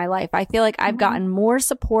experience in my life. I feel like I've gotten more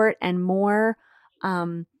support and more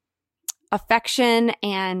affection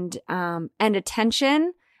and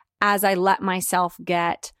attention as I let myself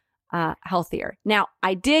get healthier. Now,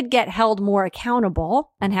 I did get held more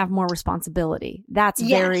accountable and have more responsibility. That's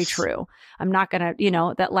very true. I'm not going to, you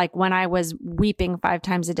know, that like when I was weeping 5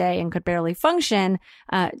 times a day and could barely function,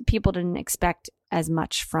 people didn't expect as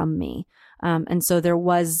much from me. And so there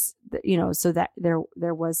was, you know, so that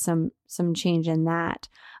there was some change in that.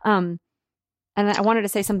 And I wanted to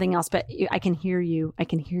say something else, but I can hear you.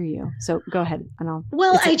 So go ahead. And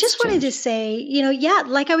I just wanted to say, you know, yeah,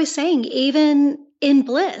 like I was saying, even in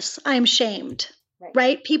bliss, I'm shamed,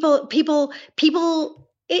 right? People,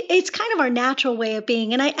 it's kind of our natural way of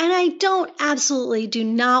being. And I absolutely do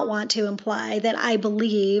not want to imply that I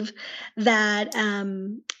believe that,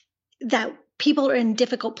 that people are in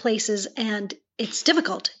difficult places and it's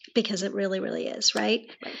difficult, because it really, really is, right?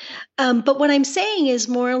 But what I'm saying is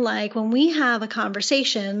more like when we have a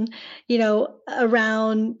conversation, you know,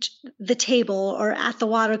 around the table or at the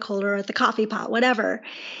water cooler or at the coffee pot, whatever,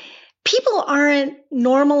 people aren't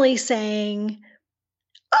normally saying,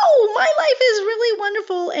 oh, my life is really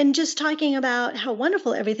wonderful, and just talking about how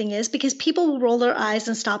wonderful everything is, because people will roll their eyes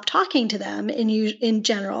and stop talking to them in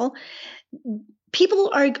general.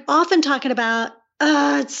 People are often talking about,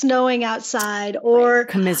 it's snowing outside, or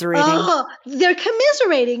commiserating. Oh, they're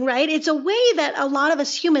commiserating, right? It's a way that a lot of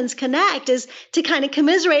us humans connect, is to kind of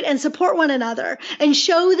commiserate and support one another and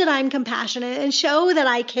show that I'm compassionate and show that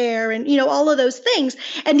I care, and, you know, all of those things,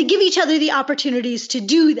 and to give each other the opportunities to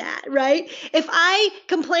do that, right? If I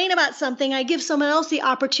complain about something, I give someone else the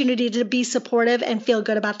opportunity to be supportive and feel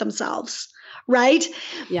good about themselves. Right?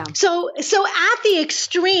 Yeah. So at the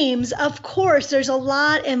extremes, of course, there's a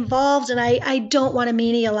lot involved, and I don't want to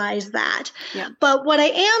menialize that. Yeah. But what I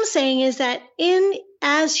am saying is that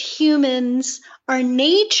as humans, our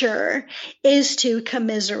nature is to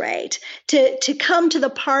commiserate, to come to the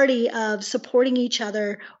party of supporting each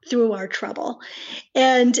other through our trouble.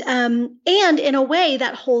 And in a way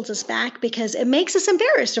that holds us back, because it makes us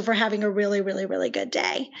embarrassed if we're having a really, really, really good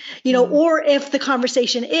day, you know, or if the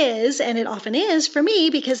conversation is, and it often is for me,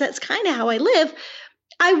 because that's kind of how I live,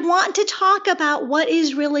 I want to talk about what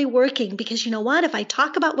is really working, because you know what? If I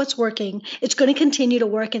talk about what's working, it's going to continue to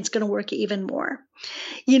work, and it's going to work even more.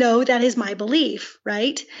 You know, that is my belief,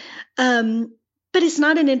 right? But it's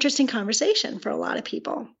not an interesting conversation for a lot of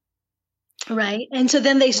people, right? And so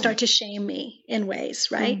then they start to shame me in ways,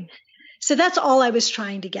 right? So that's all I was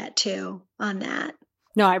trying to get to on that.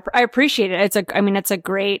 No, I appreciate it. It's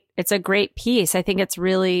a great piece. I think it's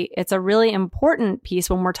a really important piece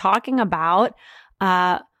when we're talking about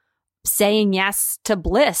saying yes to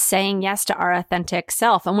bliss, saying yes to our authentic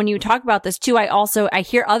self. And when you talk about this too, I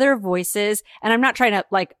hear other voices, and I'm not trying to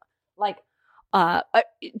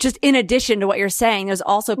just in addition to what you're saying, there's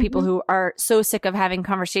also people who are so sick of having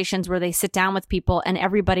conversations where they sit down with people and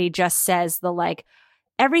everybody just says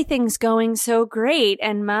everything's going so great,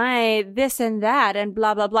 and my this and that and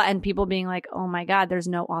blah, blah, blah. And people being like, oh my God, there's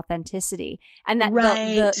no authenticity. And that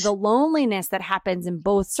the loneliness that happens in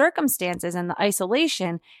both circumstances and the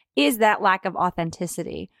isolation is that lack of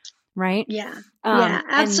authenticity. Right? Yeah. Yeah,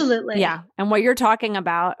 absolutely. And what you're talking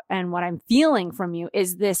about and what I'm feeling from you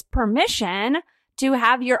is this permission to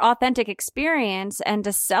have your authentic experience and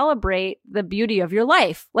to celebrate the beauty of your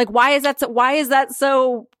life. Like, why is that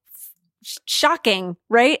so shocking,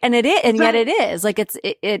 right? And it is, and yet it is like,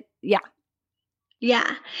 yeah. Yeah.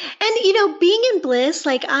 And, being in bliss,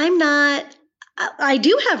 like I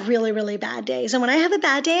do have really, really bad days. And when I have a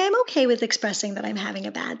bad day, I'm okay with expressing that I'm having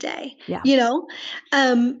a bad day. Yeah.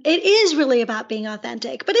 It is really about being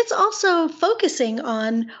authentic, but it's also focusing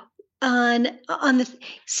on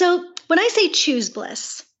so when I say choose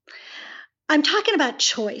bliss, I'm talking about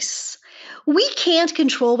choice. We can't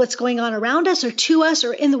control what's going on around us or to us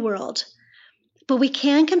or in the world, but we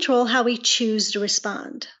can control how we choose to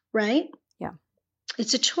respond, right? Yeah.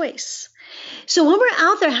 It's a choice. So when we're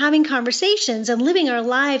out there having conversations and living our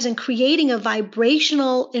lives and creating a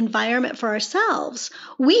vibrational environment for ourselves,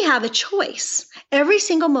 we have a choice every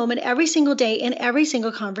single moment, every single day, in every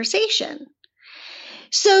single conversation.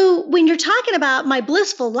 So when you're talking about my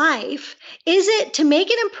blissful life, is it to make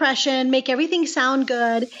an impression, make everything sound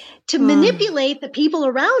good, to manipulate the people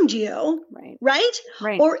around you, right?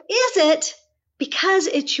 Or is it because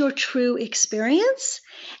it's your true experience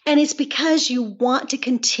and it's because you want to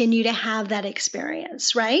continue to have that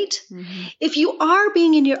experience, right? Mm-hmm. If you are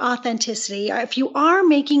being in your authenticity, or if you are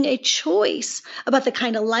making a choice about the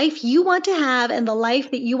kind of life you want to have and the life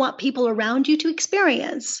that you want people around you to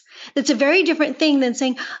experience, that's a very different thing than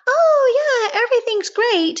saying, oh yeah, everything's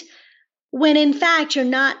great, when in fact you're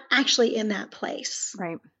not actually in that place.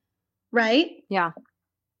 Right. Right? Yeah.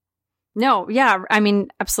 No, yeah. I mean,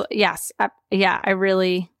 absolutely. Yes. Yeah.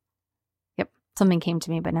 Something came to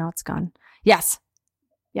me, but now it's gone. Yes.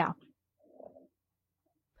 Yeah.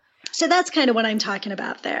 So that's kind of what I'm talking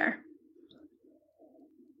about there.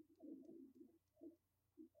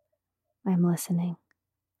 I'm listening.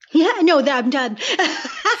 Yeah, no, I'm done.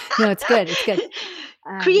 No, it's good. It's good.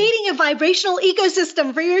 Creating a vibrational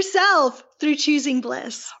ecosystem for yourself through choosing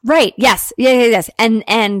bliss. Right. Yes. Yes.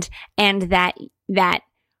 And that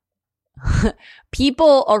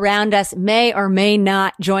people around us may or may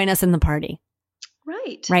not join us in the party.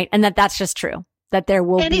 Right. Right. And that's just true. That there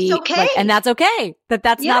will be, it's okay. and that's okay.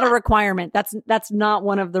 That's not a requirement. That's not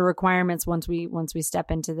one of the requirements once we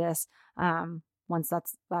step into this. Once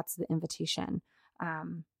that's the invitation.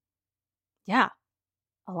 Yeah.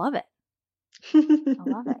 I love it. I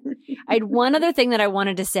love it. I had one other thing that I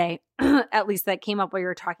wanted to say, at least that came up while you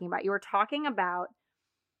were talking about. You were talking about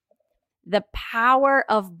the power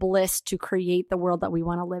of bliss to create the world that we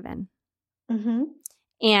want to live in. Mm-hmm.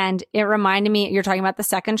 And it reminded me, you're talking about the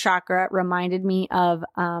second chakra, it reminded me of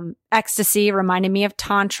ecstasy, reminded me of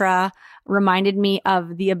tantra, reminded me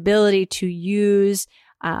of the ability to use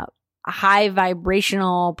a high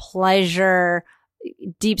vibrational pleasure,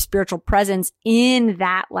 deep spiritual presence in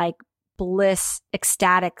that like bliss,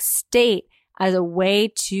 ecstatic state as a way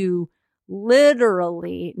to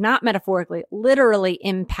literally, not metaphorically, literally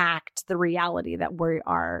impact the reality that we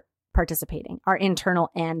are participating, our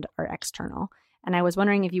internal and our external. And I was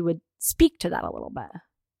wondering if you would speak to that a little bit.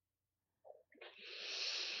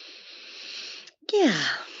 Yeah.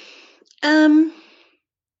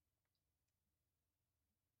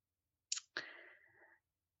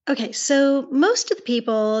 Okay, so most of the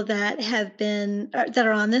people that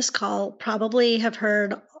are on this call probably have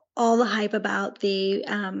heard all the hype about the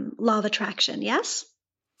law of attraction, yes?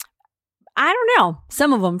 I don't know.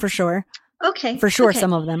 Some of them for sure. Okay. For sure, okay.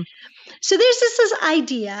 Some of them. So there's this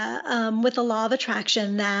idea with the law of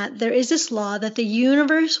attraction that there is this law that the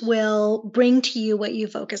universe will bring to you what you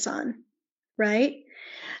focus on, right?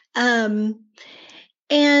 And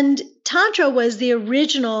Tantra was the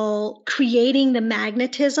original creating the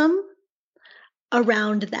magnetism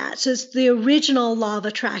around that. So it's the original law of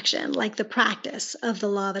attraction, like the practice of the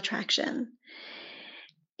law of attraction.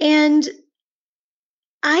 And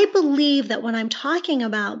I believe that when I'm talking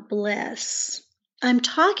about bliss, I'm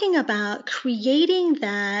talking about creating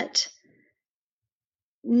that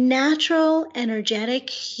natural, energetic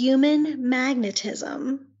human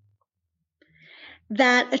magnetism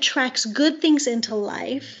that attracts good things into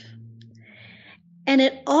life. And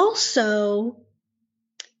it also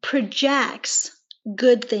projects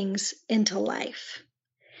good things into life.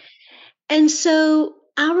 And so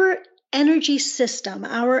our energy system,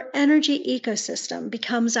 our energy ecosystem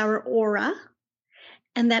becomes our aura.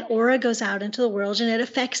 And that aura goes out into the world and it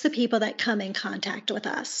affects the people that come in contact with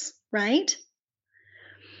us, right?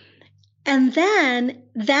 And then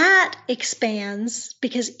that expands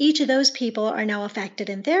because each of those people are now affected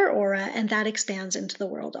in their aura, and that expands into the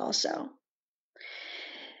world also.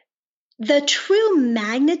 The true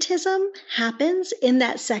magnetism happens in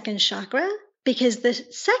that second chakra because the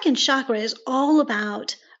second chakra is all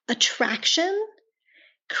about attraction,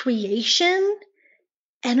 creation,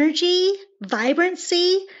 energy,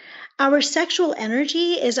 vibrancy. Our sexual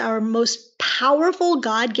energy is our most powerful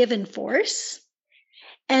God-given force.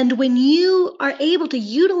 And when you are able to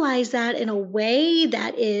utilize that in a way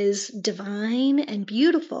that is divine and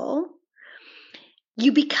beautiful,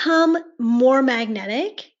 you become more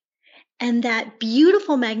magnetic. And that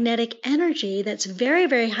beautiful magnetic energy that's very,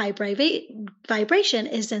 very high vibration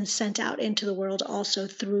is then sent out into the world also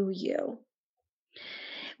through you.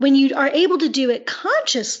 When you are able to do it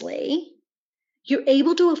consciously, you're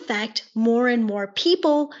able to affect more and more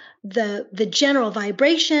people, the general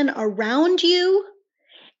vibration around you,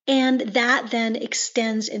 and that then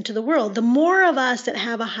extends into the world. The more of us that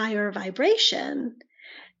have a higher vibration,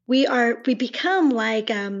 we become like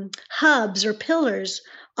hubs or pillars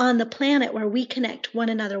on the planet where we connect one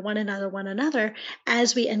another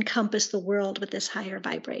as we encompass the world with this higher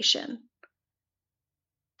vibration.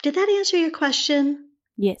 Did that answer your question?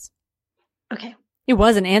 Yes. Okay. It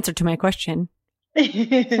was an answer to my question.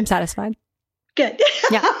 I'm satisfied. Good.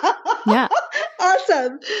 Yeah. Yeah.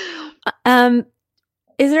 Awesome.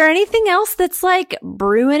 Is there anything else that's like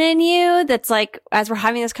brewing in you that's like, as we're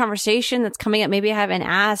having this conversation that's coming up, maybe I haven't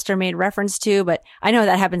asked or made reference to, but I know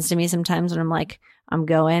that happens to me sometimes when I'm like, I'm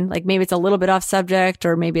going, like maybe it's a little bit off subject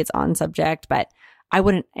or maybe it's on subject, but I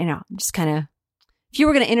wouldn't, just kind of, if you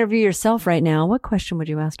were going to interview yourself right now, what question would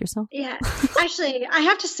you ask yourself? Yeah, actually, I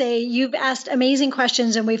have to say you've asked amazing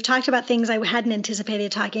questions and we've talked about things I hadn't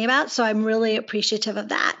anticipated talking about. So I'm really appreciative of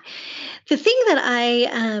that. The thing that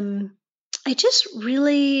I just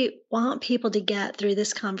really want people to get through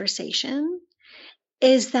this conversation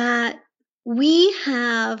is that we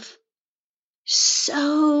have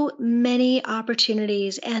so many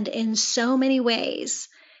opportunities and in so many ways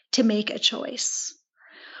to make a choice.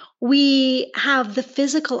 We have the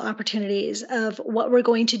physical opportunities of what we're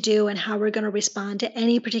going to do and how we're going to respond to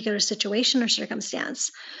any particular situation or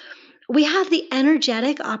circumstance. We have the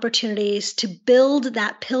energetic opportunities to build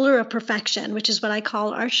that pillar of perfection, which is what I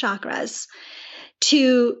call our chakras,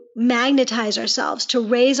 to magnetize ourselves, to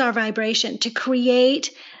raise our vibration, to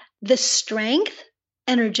create the strength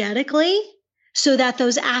energetically so that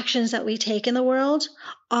those actions that we take in the world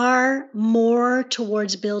are more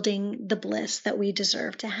towards building the bliss that we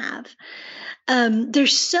deserve to have.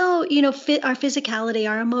 There's so, our physicality,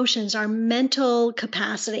 our emotions, our mental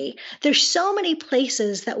capacity. There's so many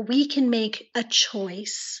places that we can make a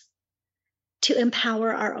choice to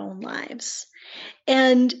empower our own lives.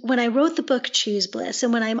 And when I wrote the book, Choose Bliss,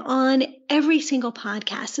 and when I'm on every single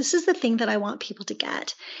podcast, this is the thing that I want people to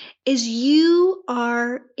get, is you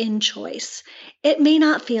are in choice. It may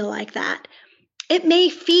not feel like that. It may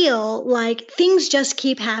feel like things just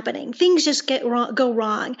keep happening. Things just go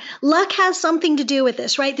wrong. Luck has something to do with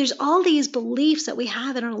this, right? There's all these beliefs that we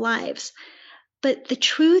have in our lives. But the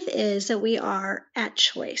truth is that we are at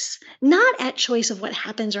choice, not at choice of what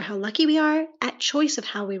happens or how lucky we are, at choice of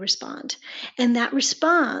how we respond. And that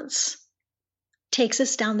response takes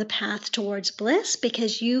us down the path towards bliss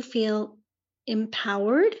because you feel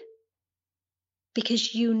empowered,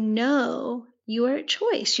 because you know you are at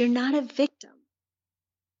choice. You're not a victim.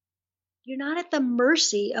 You're not at the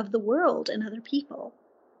mercy of the world and other people.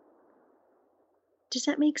 Does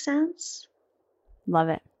that make sense? Love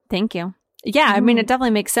it. Thank you. Yeah, I mean, it definitely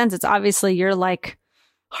makes sense. It's obviously your like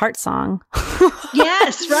heart song.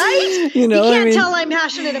 Yes, right? You can't tell I'm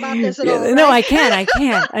passionate about this at all. Right? No, I can.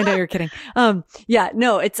 I know you're kidding. Yeah,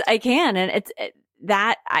 no, I can. And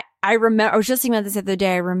that I remember, I was just thinking about this the other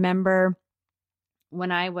day. I remember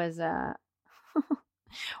when I was, I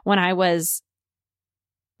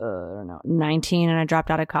don't know, 19 and I dropped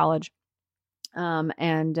out of college, and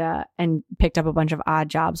picked up a bunch of odd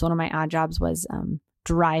jobs. One of my odd jobs was,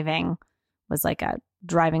 driving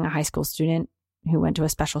a high school student who went to a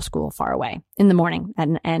special school far away in the morning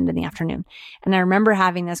and in the afternoon. And I remember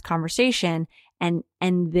having this conversation and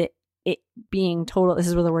it being total, this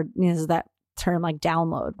is where the word, this is that term, like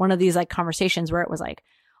download, one of these like conversations where it was like,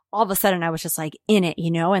 all of a sudden I was just like in it,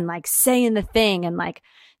 and like saying the thing and like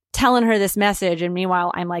telling her this message. And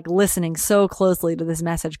meanwhile, I'm like listening so closely to this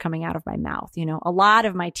message coming out of my mouth. A lot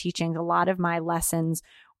of my teachings, a lot of my lessons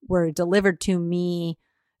were delivered to me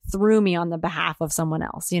through me on the behalf of someone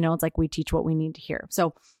else. It's like we teach what we need to hear.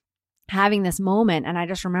 So having this moment, and I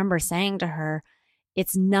just remember saying to her,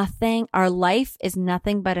 our life is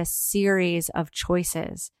nothing but a series of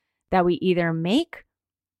choices that we either make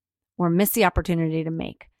or miss the opportunity to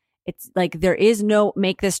make. It's like there is no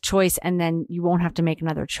make this choice and then you won't have to make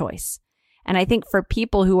another choice. And I think for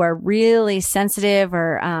people who are really sensitive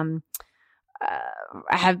or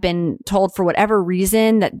have been told for whatever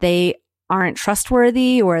reason that they aren't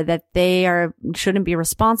trustworthy or that they shouldn't be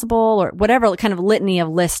responsible or whatever kind of litany of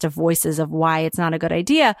list of voices of why it's not a good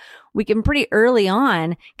idea, we can pretty early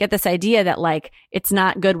on get this idea that like, it's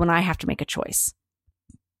not good when I have to make a choice.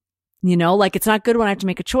 You know, like it's not good when I have to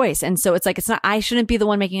make a choice. And so it's like, I shouldn't be the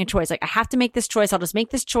one making a choice. Like I have to make this choice. I'll just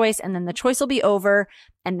make this choice and then the choice will be over.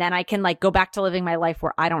 And then I can like go back to living my life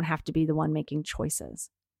where I don't have to be the one making choices.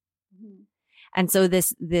 Mm-hmm. And so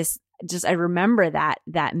this just, I remember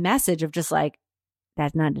that message of just like,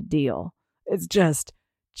 that's not a deal. It's just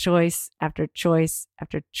choice after choice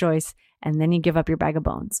after choice. And then you give up your bag of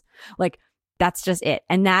bones. Like that's just it.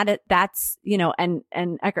 And that's, you know, and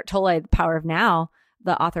Eckhart Tolle, The Power of Now,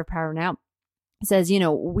 the author of Power of Now, says, you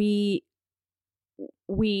know, we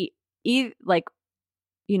like,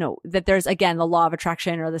 you know, that there's again, the law of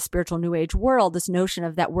attraction or the spiritual new age world, this notion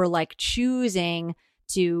of that we're like choosing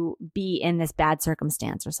to be in this bad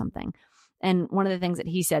circumstance or something. And one of the things that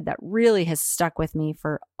he said that really has stuck with me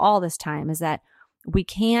for all this time is that we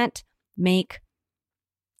can't make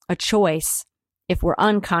a choice if we're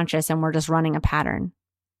unconscious and we're just running a pattern.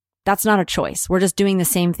 That's not a choice. We're just doing the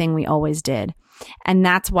same thing we always did. And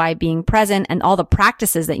that's why being present and all the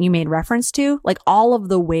practices that you made reference to, like all of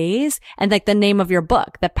the ways and like the name of your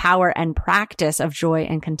book, the power and practice of joy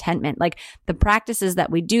and contentment, like the practices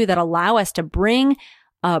that we do that allow us to bring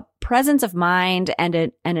a presence of mind and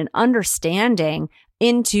an understanding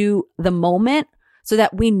into the moment so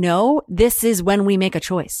that we know this is when we make a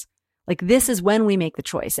choice. Like this is when we make the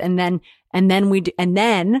choice. And then we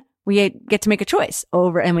get to make a choice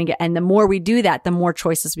and the more we do that, the more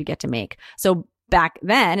choices we get to make. So back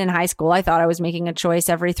then in high school, I thought I was making a choice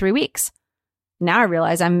every 3 weeks. Now I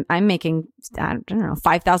realize I'm making, I don't know,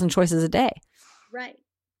 5,000 choices a day. Right.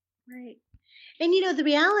 And you know, the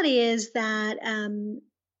reality is that,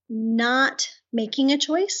 not making a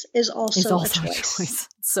choice is also a choice.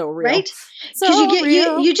 So real. Right?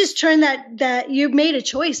 Because you just turn that you made a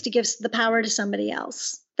choice to give the power to somebody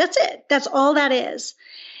else. That's it. That's all that is.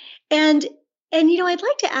 And you know, I'd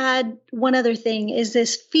like to add one other thing is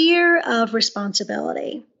this fear of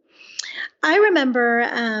responsibility. I remember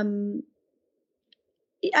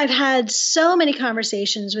I've had so many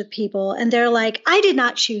conversations with people and they're like, I did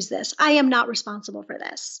not choose this. I am not responsible for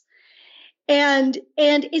this. And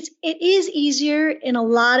it is easier in a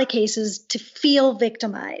lot of cases to feel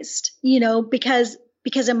victimized, you know, because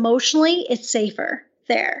emotionally it's safer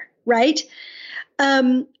there, right?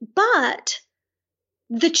 But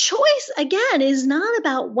the choice, again, is not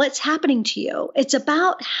about what's happening to you. It's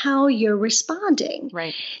about how you're responding.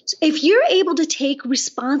 Right. So if you're able to take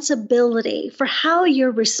responsibility for how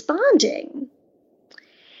you're responding,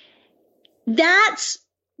 that's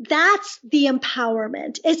the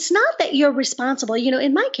empowerment. It's not that you're responsible. You know,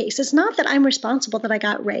 in my case, it's not that I'm responsible that I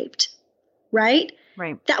got raped, right?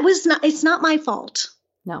 Right. It's not my fault.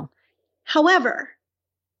 No. However,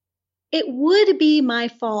 it would be my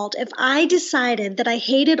fault if I decided that I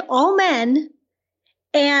hated all men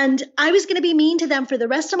and I was going to be mean to them for the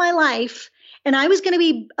rest of my life and I was going to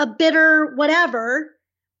be a bitter whatever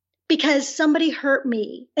because somebody hurt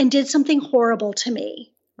me and did something horrible to me.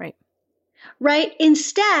 Right?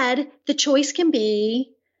 Instead, the choice can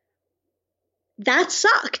be, that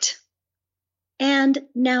sucked. And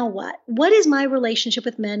now what? What is my relationship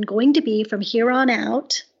with men going to be from here on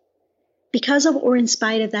out because of or in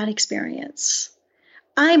spite of that experience?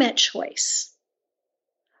 I'm at choice.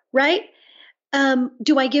 Right?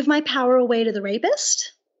 Do I give my power away to the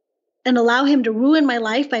rapist and allow him to ruin my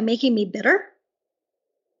life by making me bitter?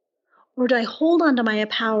 Or do I hold on to my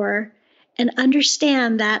power and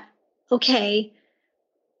understand that, okay,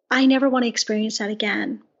 I never want to experience that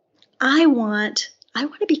again. I want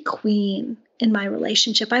to be queen in my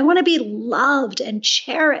relationship. I want to be loved and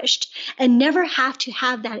cherished and never have to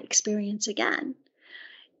have that experience again.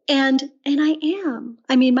 And I am.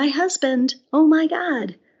 I mean, my husband, oh my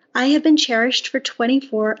God, I have been cherished for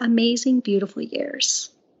 24 amazing, beautiful years.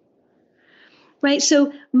 Right?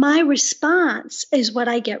 So my response is what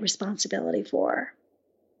I get responsibility for.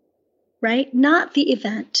 Right? Not the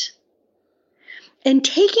event. And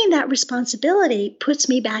taking that responsibility puts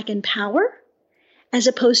me back in power as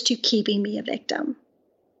opposed to keeping me a victim.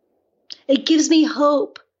 It gives me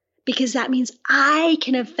hope because that means I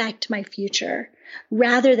can affect my future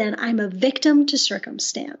rather than I'm a victim to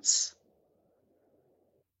circumstance.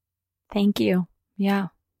 Thank you. Yeah.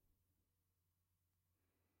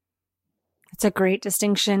 It's a great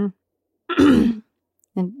distinction. And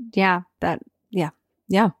yeah.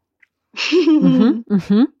 Mm-hmm,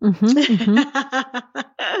 mm-hmm, mm-hmm, mm-hmm.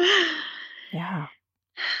 Yeah.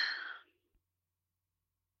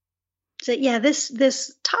 So yeah,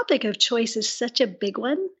 this topic of choice is such a big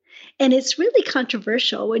one. And it's really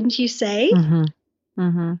controversial, wouldn't you say? Mm-hmm.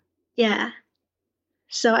 Mm-hmm. Yeah.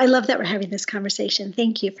 So I love that we're having this conversation.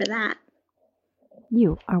 Thank you for that.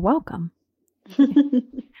 You are welcome.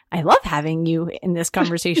 I love having you in this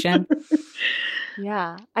conversation.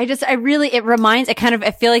 Yeah. I feel like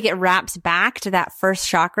it wraps back to that first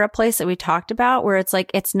chakra place that we talked about, where it's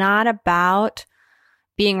like, it's not about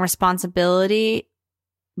being responsible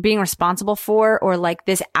for, or like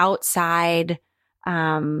this outside,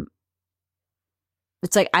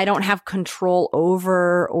 it's like, I don't have control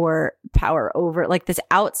over or power over, like this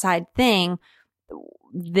outside thing,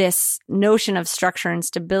 this notion of structure and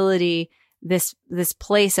stability, this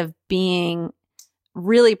place of being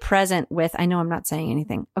really present with, I know I'm not saying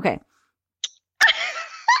anything. Okay.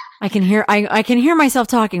 I can hear myself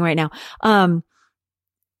talking right now.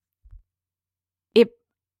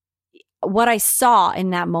 What I saw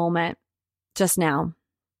in that moment just now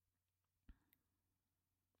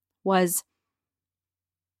was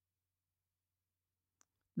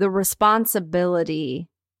the responsibility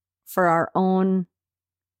for our own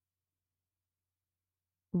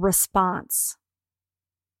response,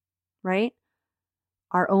 right?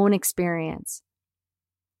 Our own experience,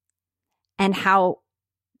 and how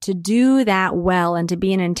to do that well and to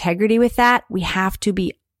be in integrity with that, we have to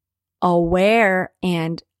be aware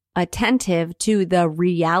and attentive to the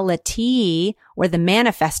reality, or the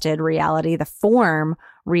manifested reality, the form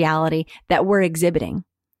reality that we're exhibiting.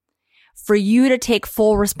 For you to take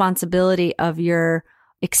full responsibility of your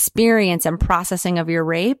experience and processing of your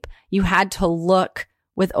rape, you had to look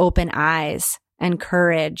with open eyes and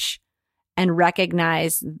courage and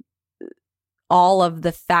recognize all of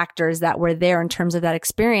the factors that were there in terms of that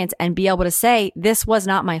experience, and be able to say, this was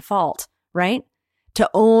not my fault, right? To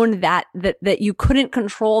own that you couldn't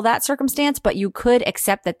control that circumstance, but you could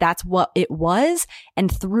accept that that's what it was. And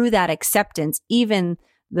through that acceptance, even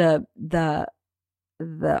the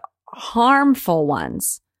harmful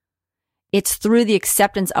ones, it's through the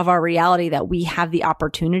acceptance of our reality that we have the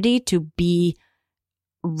opportunity to be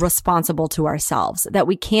responsible to ourselves, that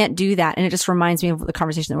we can't do that. And it just reminds me of the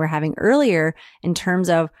conversation that we were having earlier in terms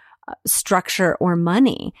of structure or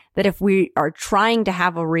money, that if we are trying to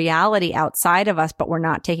have a reality outside of us, but we're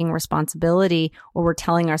not taking responsibility, or we're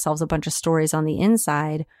telling ourselves a bunch of stories on the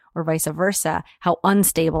inside, or vice versa, how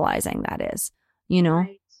unstabilizing that is, you know?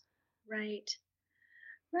 Right.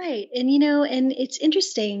 And, and it's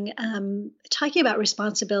interesting, talking about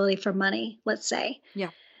responsibility for money, let's say.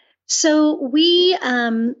 Yeah. So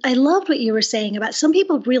I loved what you were saying about some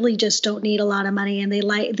people really just don't need a lot of money, and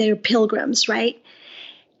they're pilgrims, right?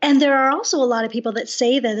 And there are also a lot of people that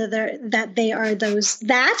say that they are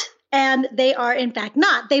that, and they are in fact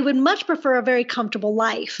not. They would much prefer a very comfortable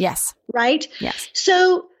life. Yes. Right? Yes.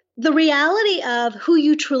 So the reality of who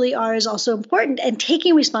you truly are is also important, and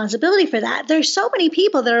taking responsibility for that. There's so many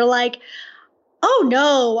people that are like, oh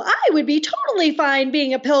no, I would be totally fine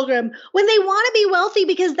being a pilgrim, when they want to be wealthy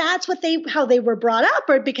because that's how they were brought up,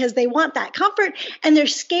 or because they want that comfort, and they're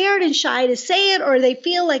scared and shy to say it, or they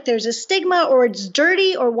feel like there's a stigma, or it's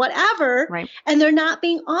dirty, or whatever. Right. And they're not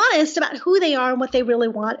being honest about who they are and what they really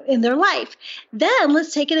want in their life. Then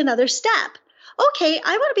let's take it another step. Okay,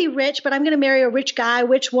 I want to be rich, but I'm going to marry a rich guy,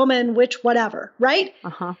 rich woman, rich whatever, right?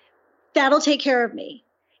 Uh-huh. That'll take care of me.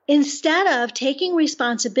 Instead of taking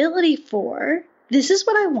responsibility for, this is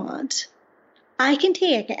what I want, I can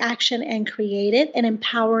take action and create it, and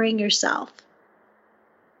empowering yourself.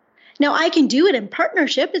 Now, I can do it in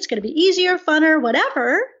partnership. It's going to be easier, funner,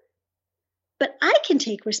 whatever. But I can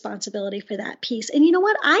take responsibility for that piece. And you know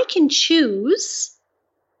what? I can choose,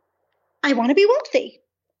 I want to be wealthy.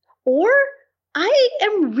 Or I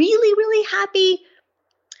am really, really happy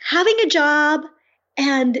having a job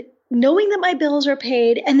and knowing that my bills are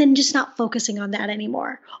paid, and then just not focusing on that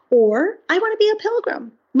anymore. Or I want to be a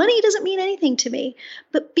pilgrim. Money doesn't mean anything to me,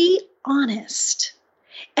 but be honest.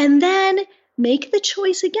 And then make the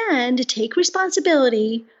choice again to take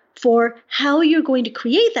responsibility for how you're going to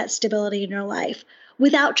create that stability in your life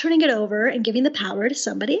without turning it over and giving the power to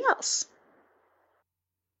somebody else.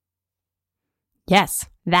 Yes,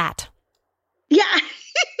 that. Yeah.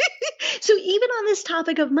 So even on this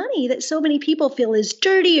topic of money that so many people feel is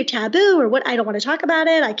dirty or taboo, or what, I don't want to talk about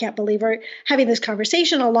it, I can't believe we're having this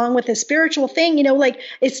conversation along with this spiritual thing, like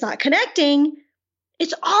it's not connecting.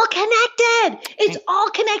 It's all connected. It's all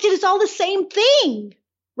connected. It's all the same thing,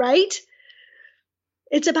 right?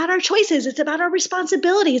 It's about our choices. It's about our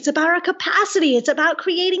responsibility. It's about our capacity. It's about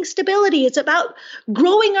creating stability. It's about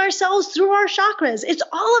growing ourselves through our chakras. It's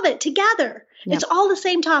all of it together. Yep. It's all the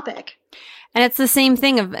same topic. And it's the same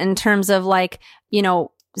thing in terms of like,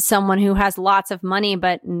 someone who has lots of money,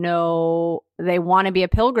 but no, they want to be a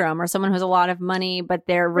pilgrim, or someone who has a lot of money, but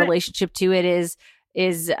their relationship to it is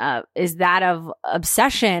that of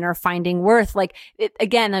obsession or finding worth. Like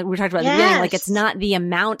again, we talked about at the beginning, like it's not the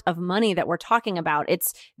amount of money that we're talking about.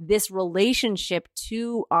 It's this relationship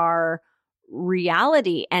to our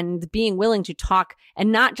reality and being willing to talk,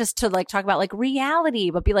 and not just to like talk about like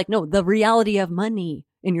reality, but be like, no, the reality of money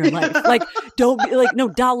in your life. Like, don't be like, no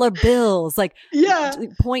dollar bills, like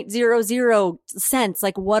 0.00 cents.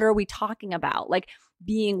 Like, what are we talking about? Like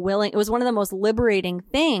being willing. It was one of the most liberating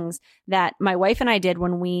things that my wife and I did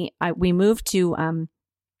when we moved to,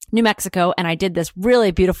 New Mexico, and I did this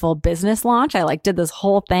really beautiful business launch. I like did this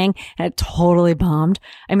whole thing and it totally bombed.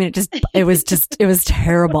 I mean, it was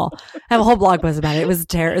terrible. I have a whole blog post about it. It was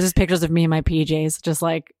terrible. It was just pictures of me in my PJs, just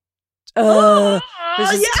like, it was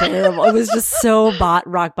just terrible. It was just so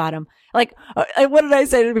rock bottom. Like, what did I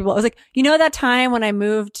say to people? I was like, you know, that time when I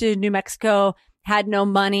moved to New Mexico, had no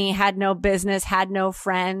money, had no business, had no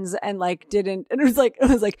friends, and like didn't, and it was like,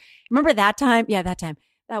 remember that time? Yeah, that time.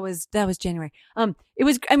 That was January.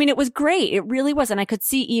 It was great. It really was. And I could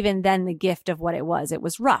see even then the gift of what it was. It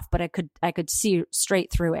was rough, but I could see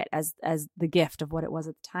straight through it as the gift of what it was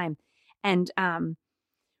at the time. And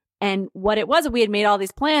what it was, we had made all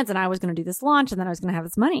these plans, and I was going to do this launch, and then I was going to have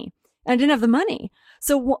this money, and I didn't have the money.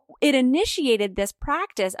 So it initiated this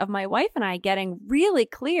practice of my wife and I getting really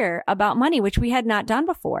clear about money, which we had not done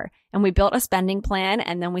before. And we built a spending plan,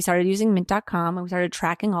 and then we started using Mint.com, and we started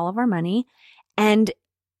tracking all of our money. And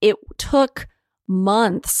it took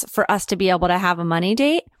months for us to be able to have a money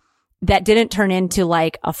date that didn't turn into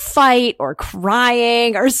like a fight or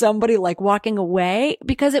crying or somebody like walking away,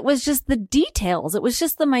 because it was just the details. It was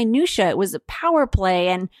just the minutia. It was a power play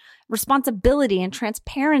and responsibility and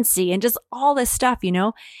transparency and just all this stuff, you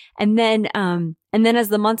know? And then as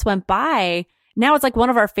the months went by, now it's like one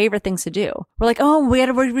of our favorite things to do. We're like, oh, we had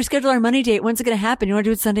to reschedule our money date. When's it going to happen? You want to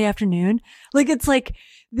do it Sunday afternoon? Like, it's like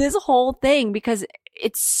this whole thing, because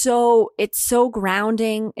it's so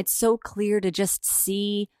grounding. It's so clear to just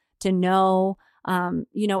see, to know,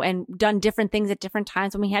 you know, and done different things at different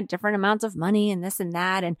times when we had different amounts of money and this and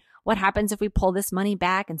that. And what happens if we pull this money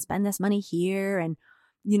back and spend this money here? And,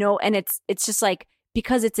 you know, and it's just like,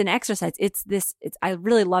 because it's an exercise, I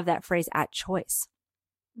really love that phrase, at choice.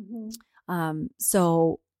 Mm-hmm.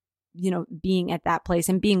 So, you know, being at that place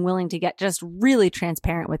and being willing to get just really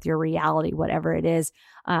transparent with your reality, whatever it is.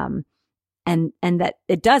 And that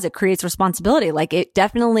it creates responsibility. Like it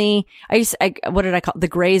definitely, what did I call it? The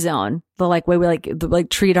gray zone? The like way we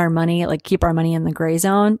treat our money, like keep our money in the gray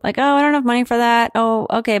zone. Like, oh, I don't have money for that. Oh,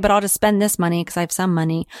 okay. But I'll just spend this money because I have some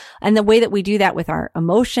money. And the way that we do that with our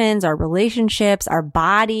emotions, our relationships, our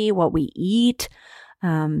body, what we eat,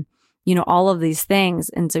 you know, all of these things.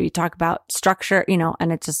 And so you talk about structure, you know,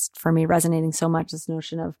 and it's just for me resonating so much, this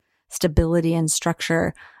notion of stability and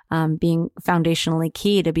structure, being foundationally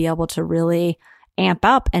key to be able to really amp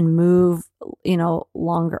up and move, you know,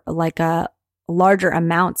 larger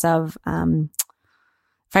amounts of,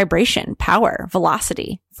 vibration, power,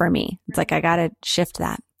 velocity for me. It's like, I got to shift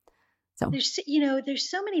that. So there's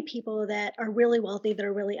so many people that are really wealthy that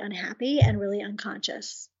are really unhappy and really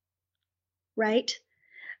unconscious. Right.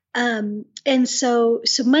 And so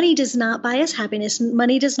money does not buy us happiness.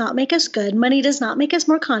 Money does not make us good. Money does not make us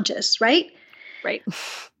more conscious. Right. Right.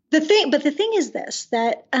 The thing is this,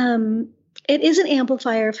 that it is an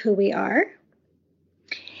amplifier of who we are.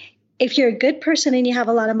 If you're a good person and you have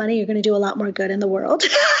a lot of money, you're going to do a lot more good in the world,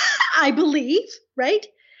 I believe, right?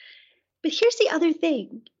 But here's the other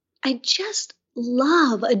thing. I just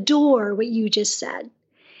adore what you just said.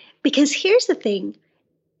 Because here's the thing.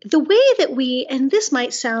 The way that and this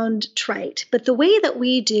might sound trite, but the way that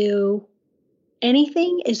we do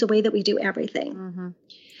anything is the way that we do everything. Mm-hmm.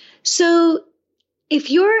 So if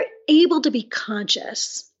you're able to be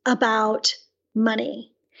conscious about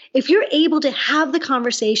money, if you're able to have the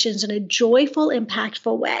conversations in a joyful,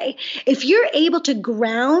 impactful way, if you're able to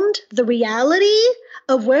ground the reality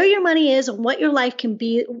of where your money is and what your life can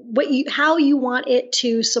be, how you want it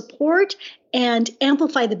to support and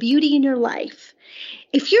amplify the beauty in your life,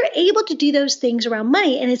 if you're able to do those things around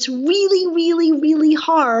money, and it's really, really, really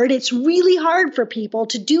hard, it's really hard for people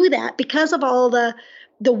to do that because of all the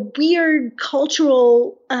weird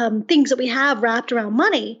cultural things that we have wrapped around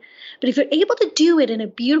money. But if you're able to do it in a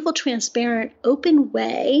beautiful, transparent, open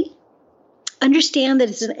way, understand that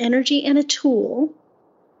it's an energy and a tool,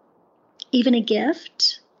 even a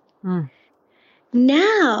gift,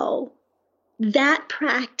 now that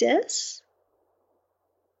practice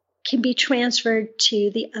can be transferred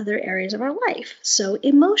to the other areas of our life. So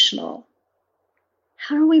emotional.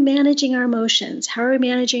 How are we managing our emotions? How are we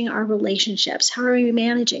managing our relationships? How are we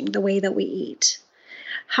managing the way that we eat?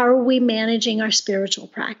 How are we managing our spiritual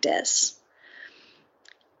practice?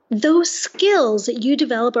 Those skills that you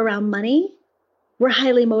develop around money, we're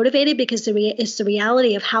highly motivated because it's the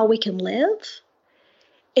reality of how we can live.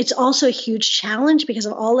 It's also a huge challenge because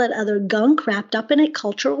of all that other gunk wrapped up in it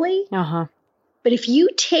culturally. Uh-huh. But if you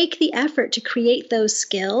take the effort to create those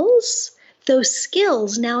skills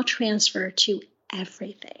now transfer to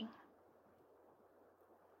everything.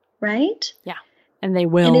 Right? Yeah. And they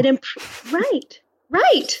will. And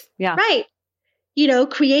Right. Yeah. Right.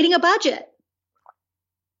 Creating a budget.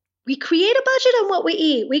 We create a budget on what we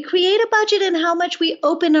eat. We create a budget on how much we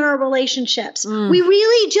open in our relationships. We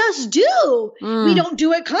really just do. We don't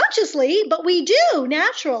do it consciously, but we do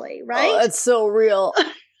naturally, right? Oh, that's so real.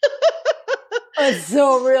 It's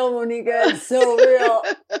so real, Monica. It's so real.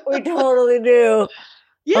 We totally do.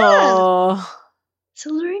 Yeah. Oh.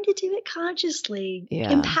 So learn to do it consciously. Yeah.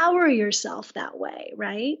 Empower yourself that way,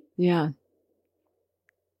 right? Yeah.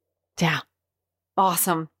 Yeah.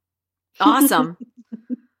 Awesome. Awesome.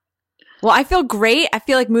 Well, I feel great. I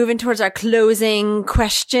feel like moving towards our closing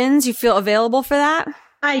questions. You feel available for that?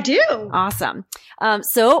 I do. Awesome.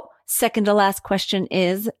 So second to last question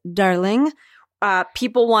is, darling,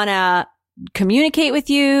 people want to communicate with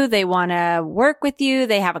you. They want to work with you.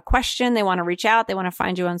 They have a question. They want to reach out. They want to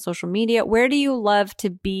find you on social media. Where do you love to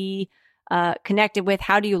be connected with?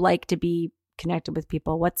 How do you like to be connected with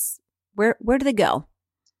people? Where do they go?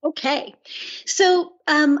 Okay. So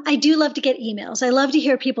I do love to get emails. I love to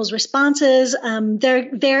hear people's responses.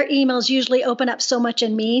 Their emails usually open up so much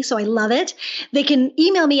in me, so I love it. They can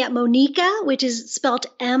email me at Monica, which is spelled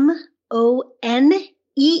MONEEKA,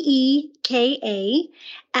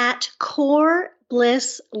 at Core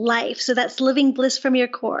Bliss Life. So that's living bliss from your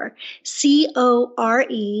core. CORE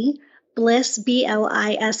Bliss,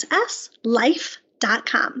 BLISS,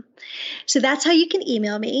 life.com. So that's how you can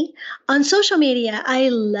email me. On social media, I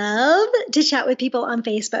love to chat with people on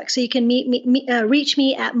Facebook. So you can reach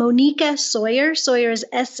me at Monica Sawyer. Sawyer is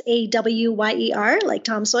SAWYER, like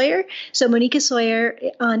Tom Sawyer. So Monica Sawyer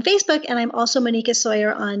on Facebook, and I'm also Monica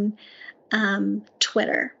Sawyer on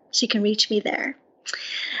Twitter. So you can reach me there.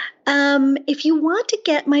 If you want to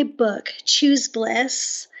get my book, Choose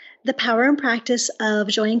Bliss, The Power and Practice of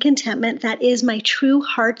Joy and Contentment, that is my true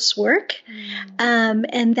heart's work.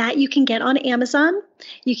 And that you can get on Amazon.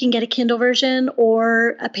 You can get a Kindle version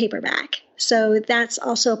or a paperback. So that's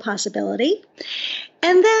also a possibility.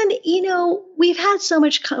 And then, we've had so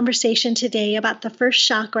much conversation today about the first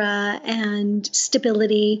chakra and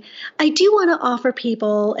stability. I do want to offer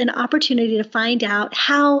people an opportunity to find out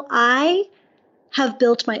how I have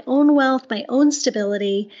built my own wealth, my own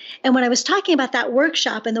stability. And when I was talking about that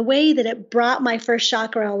workshop and the way that it brought my first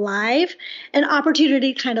chakra alive, an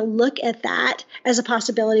opportunity to kind of look at that as a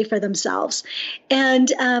possibility for themselves.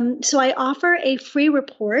 And so I offer a free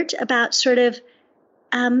report about sort of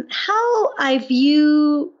how I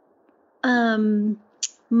view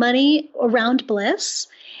money around bliss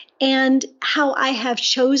and how I have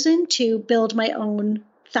chosen to build my own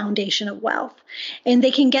foundation of wealth. And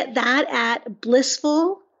they can get that at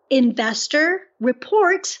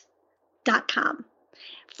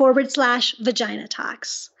blissfulinvestorreport.com/Vagina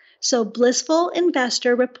Talks. So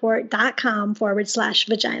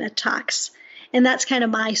blissfulinvestorreport.com/Vagina Talks. And that's kind of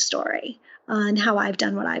my story on how I've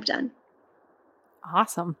done what I've done.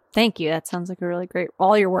 Awesome. Thank you. That sounds like a really great,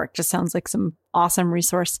 all your work just sounds like some awesome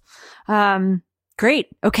resource. Great.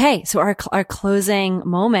 Okay. So our closing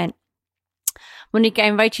moment. Monica, I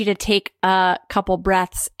invite you to take a couple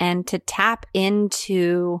breaths and to tap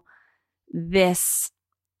into this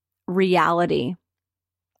reality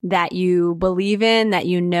that you believe in, that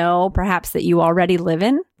perhaps that you already live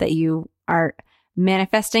in, that you are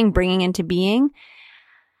manifesting, bringing into being.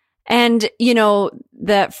 And,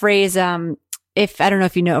 the phrase, I don't know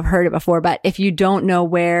if have heard it before, but if you don't know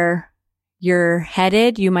where you're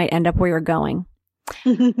headed, you might end up where you're going.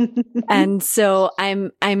 And so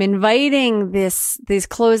I'm inviting these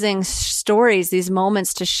closing stories, these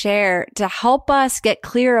moments to share, to help us get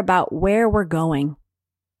clear about where we're going.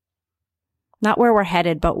 Not where we're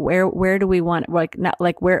headed, but where do we want, where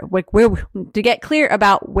to get clear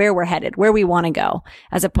about where we're headed, where we want to go,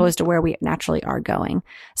 as opposed to where we naturally are going.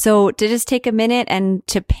 So to just take a minute and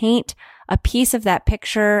to paint a piece of that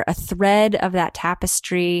picture, a thread of that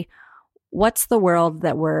tapestry. What's the world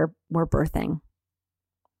that we're birthing?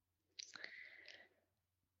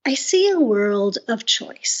 I see a world of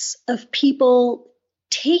choice, of people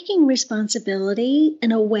taking responsibility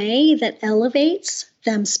in a way that elevates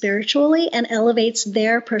them spiritually and elevates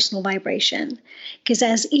their personal vibration. Because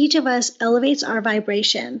as each of us elevates our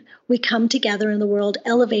vibration, we come together in the world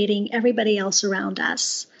elevating everybody else around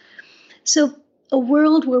us. So a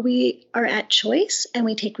world where we are at choice and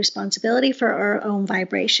we take responsibility for our own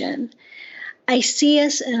vibration. I see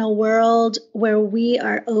us in a world where we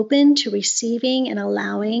are open to receiving and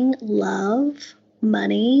allowing love,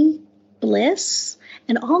 money, bliss,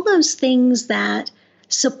 and all those things that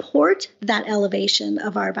support that elevation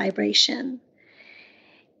of our vibration.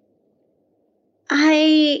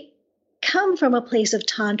 I come from a place of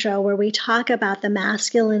Tantra where we talk about the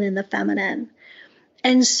masculine and the feminine.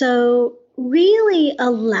 And so really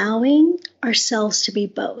allowing ourselves to be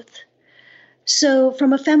both. So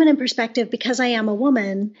from a feminine perspective, because I am a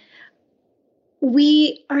woman,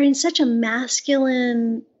 we are in such a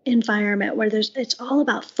masculine environment where it's all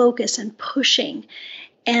about focus and pushing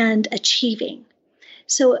and achieving.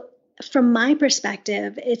 So from my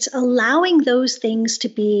perspective, it's allowing those things to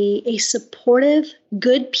be a supportive,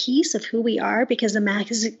 good piece of who we are, because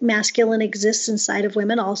the masculine exists inside of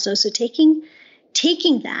women also. So taking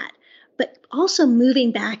that, but also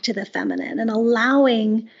moving back to the feminine and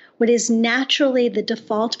allowing what is naturally the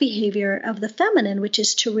default behavior of the feminine, which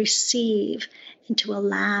is to receive and to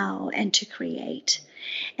allow and to create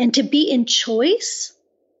and to be in choice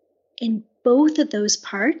in both of those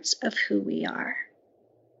parts of who we are.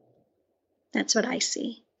 That's what I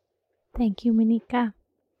see. Thank you, Monica.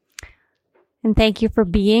 And thank you for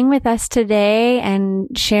being with us today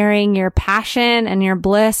and sharing your passion and your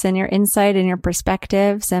bliss and your insight and your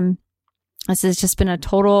perspectives. And this has just been a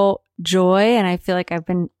total joy. And I feel like I've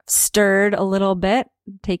been stirred a little bit,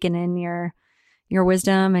 taking in your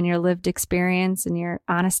wisdom and your lived experience and your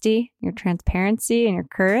honesty, your transparency and your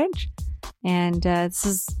courage. And this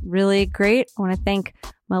is really great. I want to thank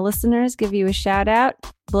my listeners, give you a shout out,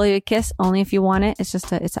 blow you a kiss only if you want it. It's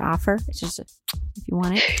an offer. It's just if you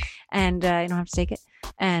want it, and you don't have to take it.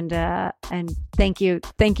 And thank you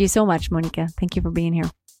so much, Monica. Thank you for being here.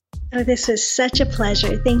 Oh, this is such a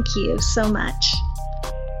pleasure. Thank you so much.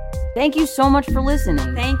 Thank you so much for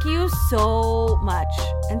listening. Thank you so much,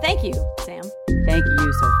 and thank you, Sam. Thank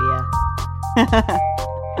you, Sophia.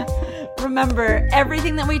 Remember,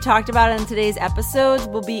 everything that we talked about in today's episodes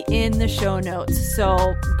will be in the show notes,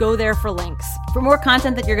 so go there for links. For more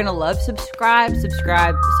content that you're going to love, subscribe to this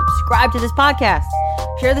podcast.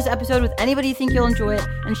 Share this episode with anybody you think you'll enjoy it,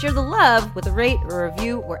 and share the love with a rate or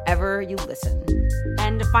review wherever you listen.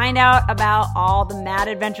 And to find out about all the mad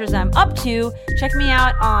adventures I'm up to, check me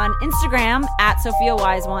out on Instagram at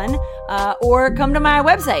SophiaWise1, or come to my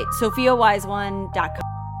website, SophiaWise1.com.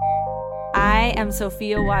 I am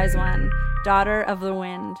Sophia Wise One, daughter of the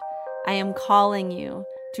wind. I am calling you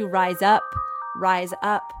to rise up, rise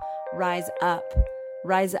up, rise up,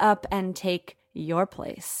 rise up and take your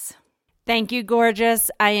place. Thank you, gorgeous.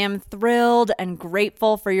 I am thrilled and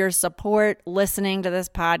grateful for your support listening to this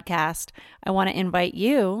podcast. I want to invite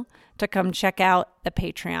you to come check out the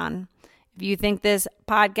Patreon. If you think this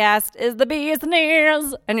podcast is the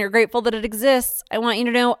business and you're grateful that it exists, I want you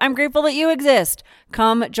to know I'm grateful that you exist.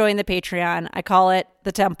 Come join the Patreon. I call it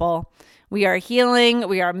the temple. We are healing,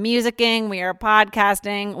 we are musicking, we are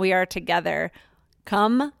podcasting, we are together.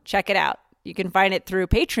 Come check it out. You can find it through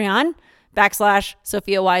Patreon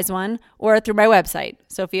 /SophiaWise1 or through my website,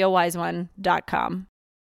 SophiaWise1.com.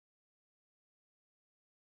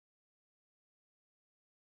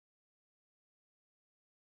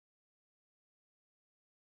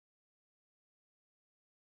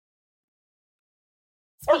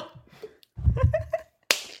 Sweet.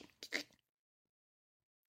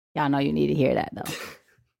 Y'all know you need to hear that, though.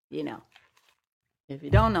 You know. If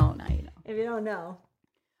you don't know, now you know. If you don't know.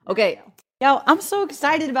 Okay. Yo, I'm so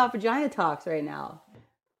excited about Vagina Talks right now.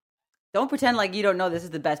 Don't pretend like you don't know this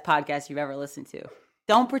is the best podcast you've ever listened to.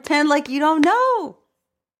 Don't pretend like you don't know.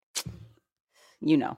 You know.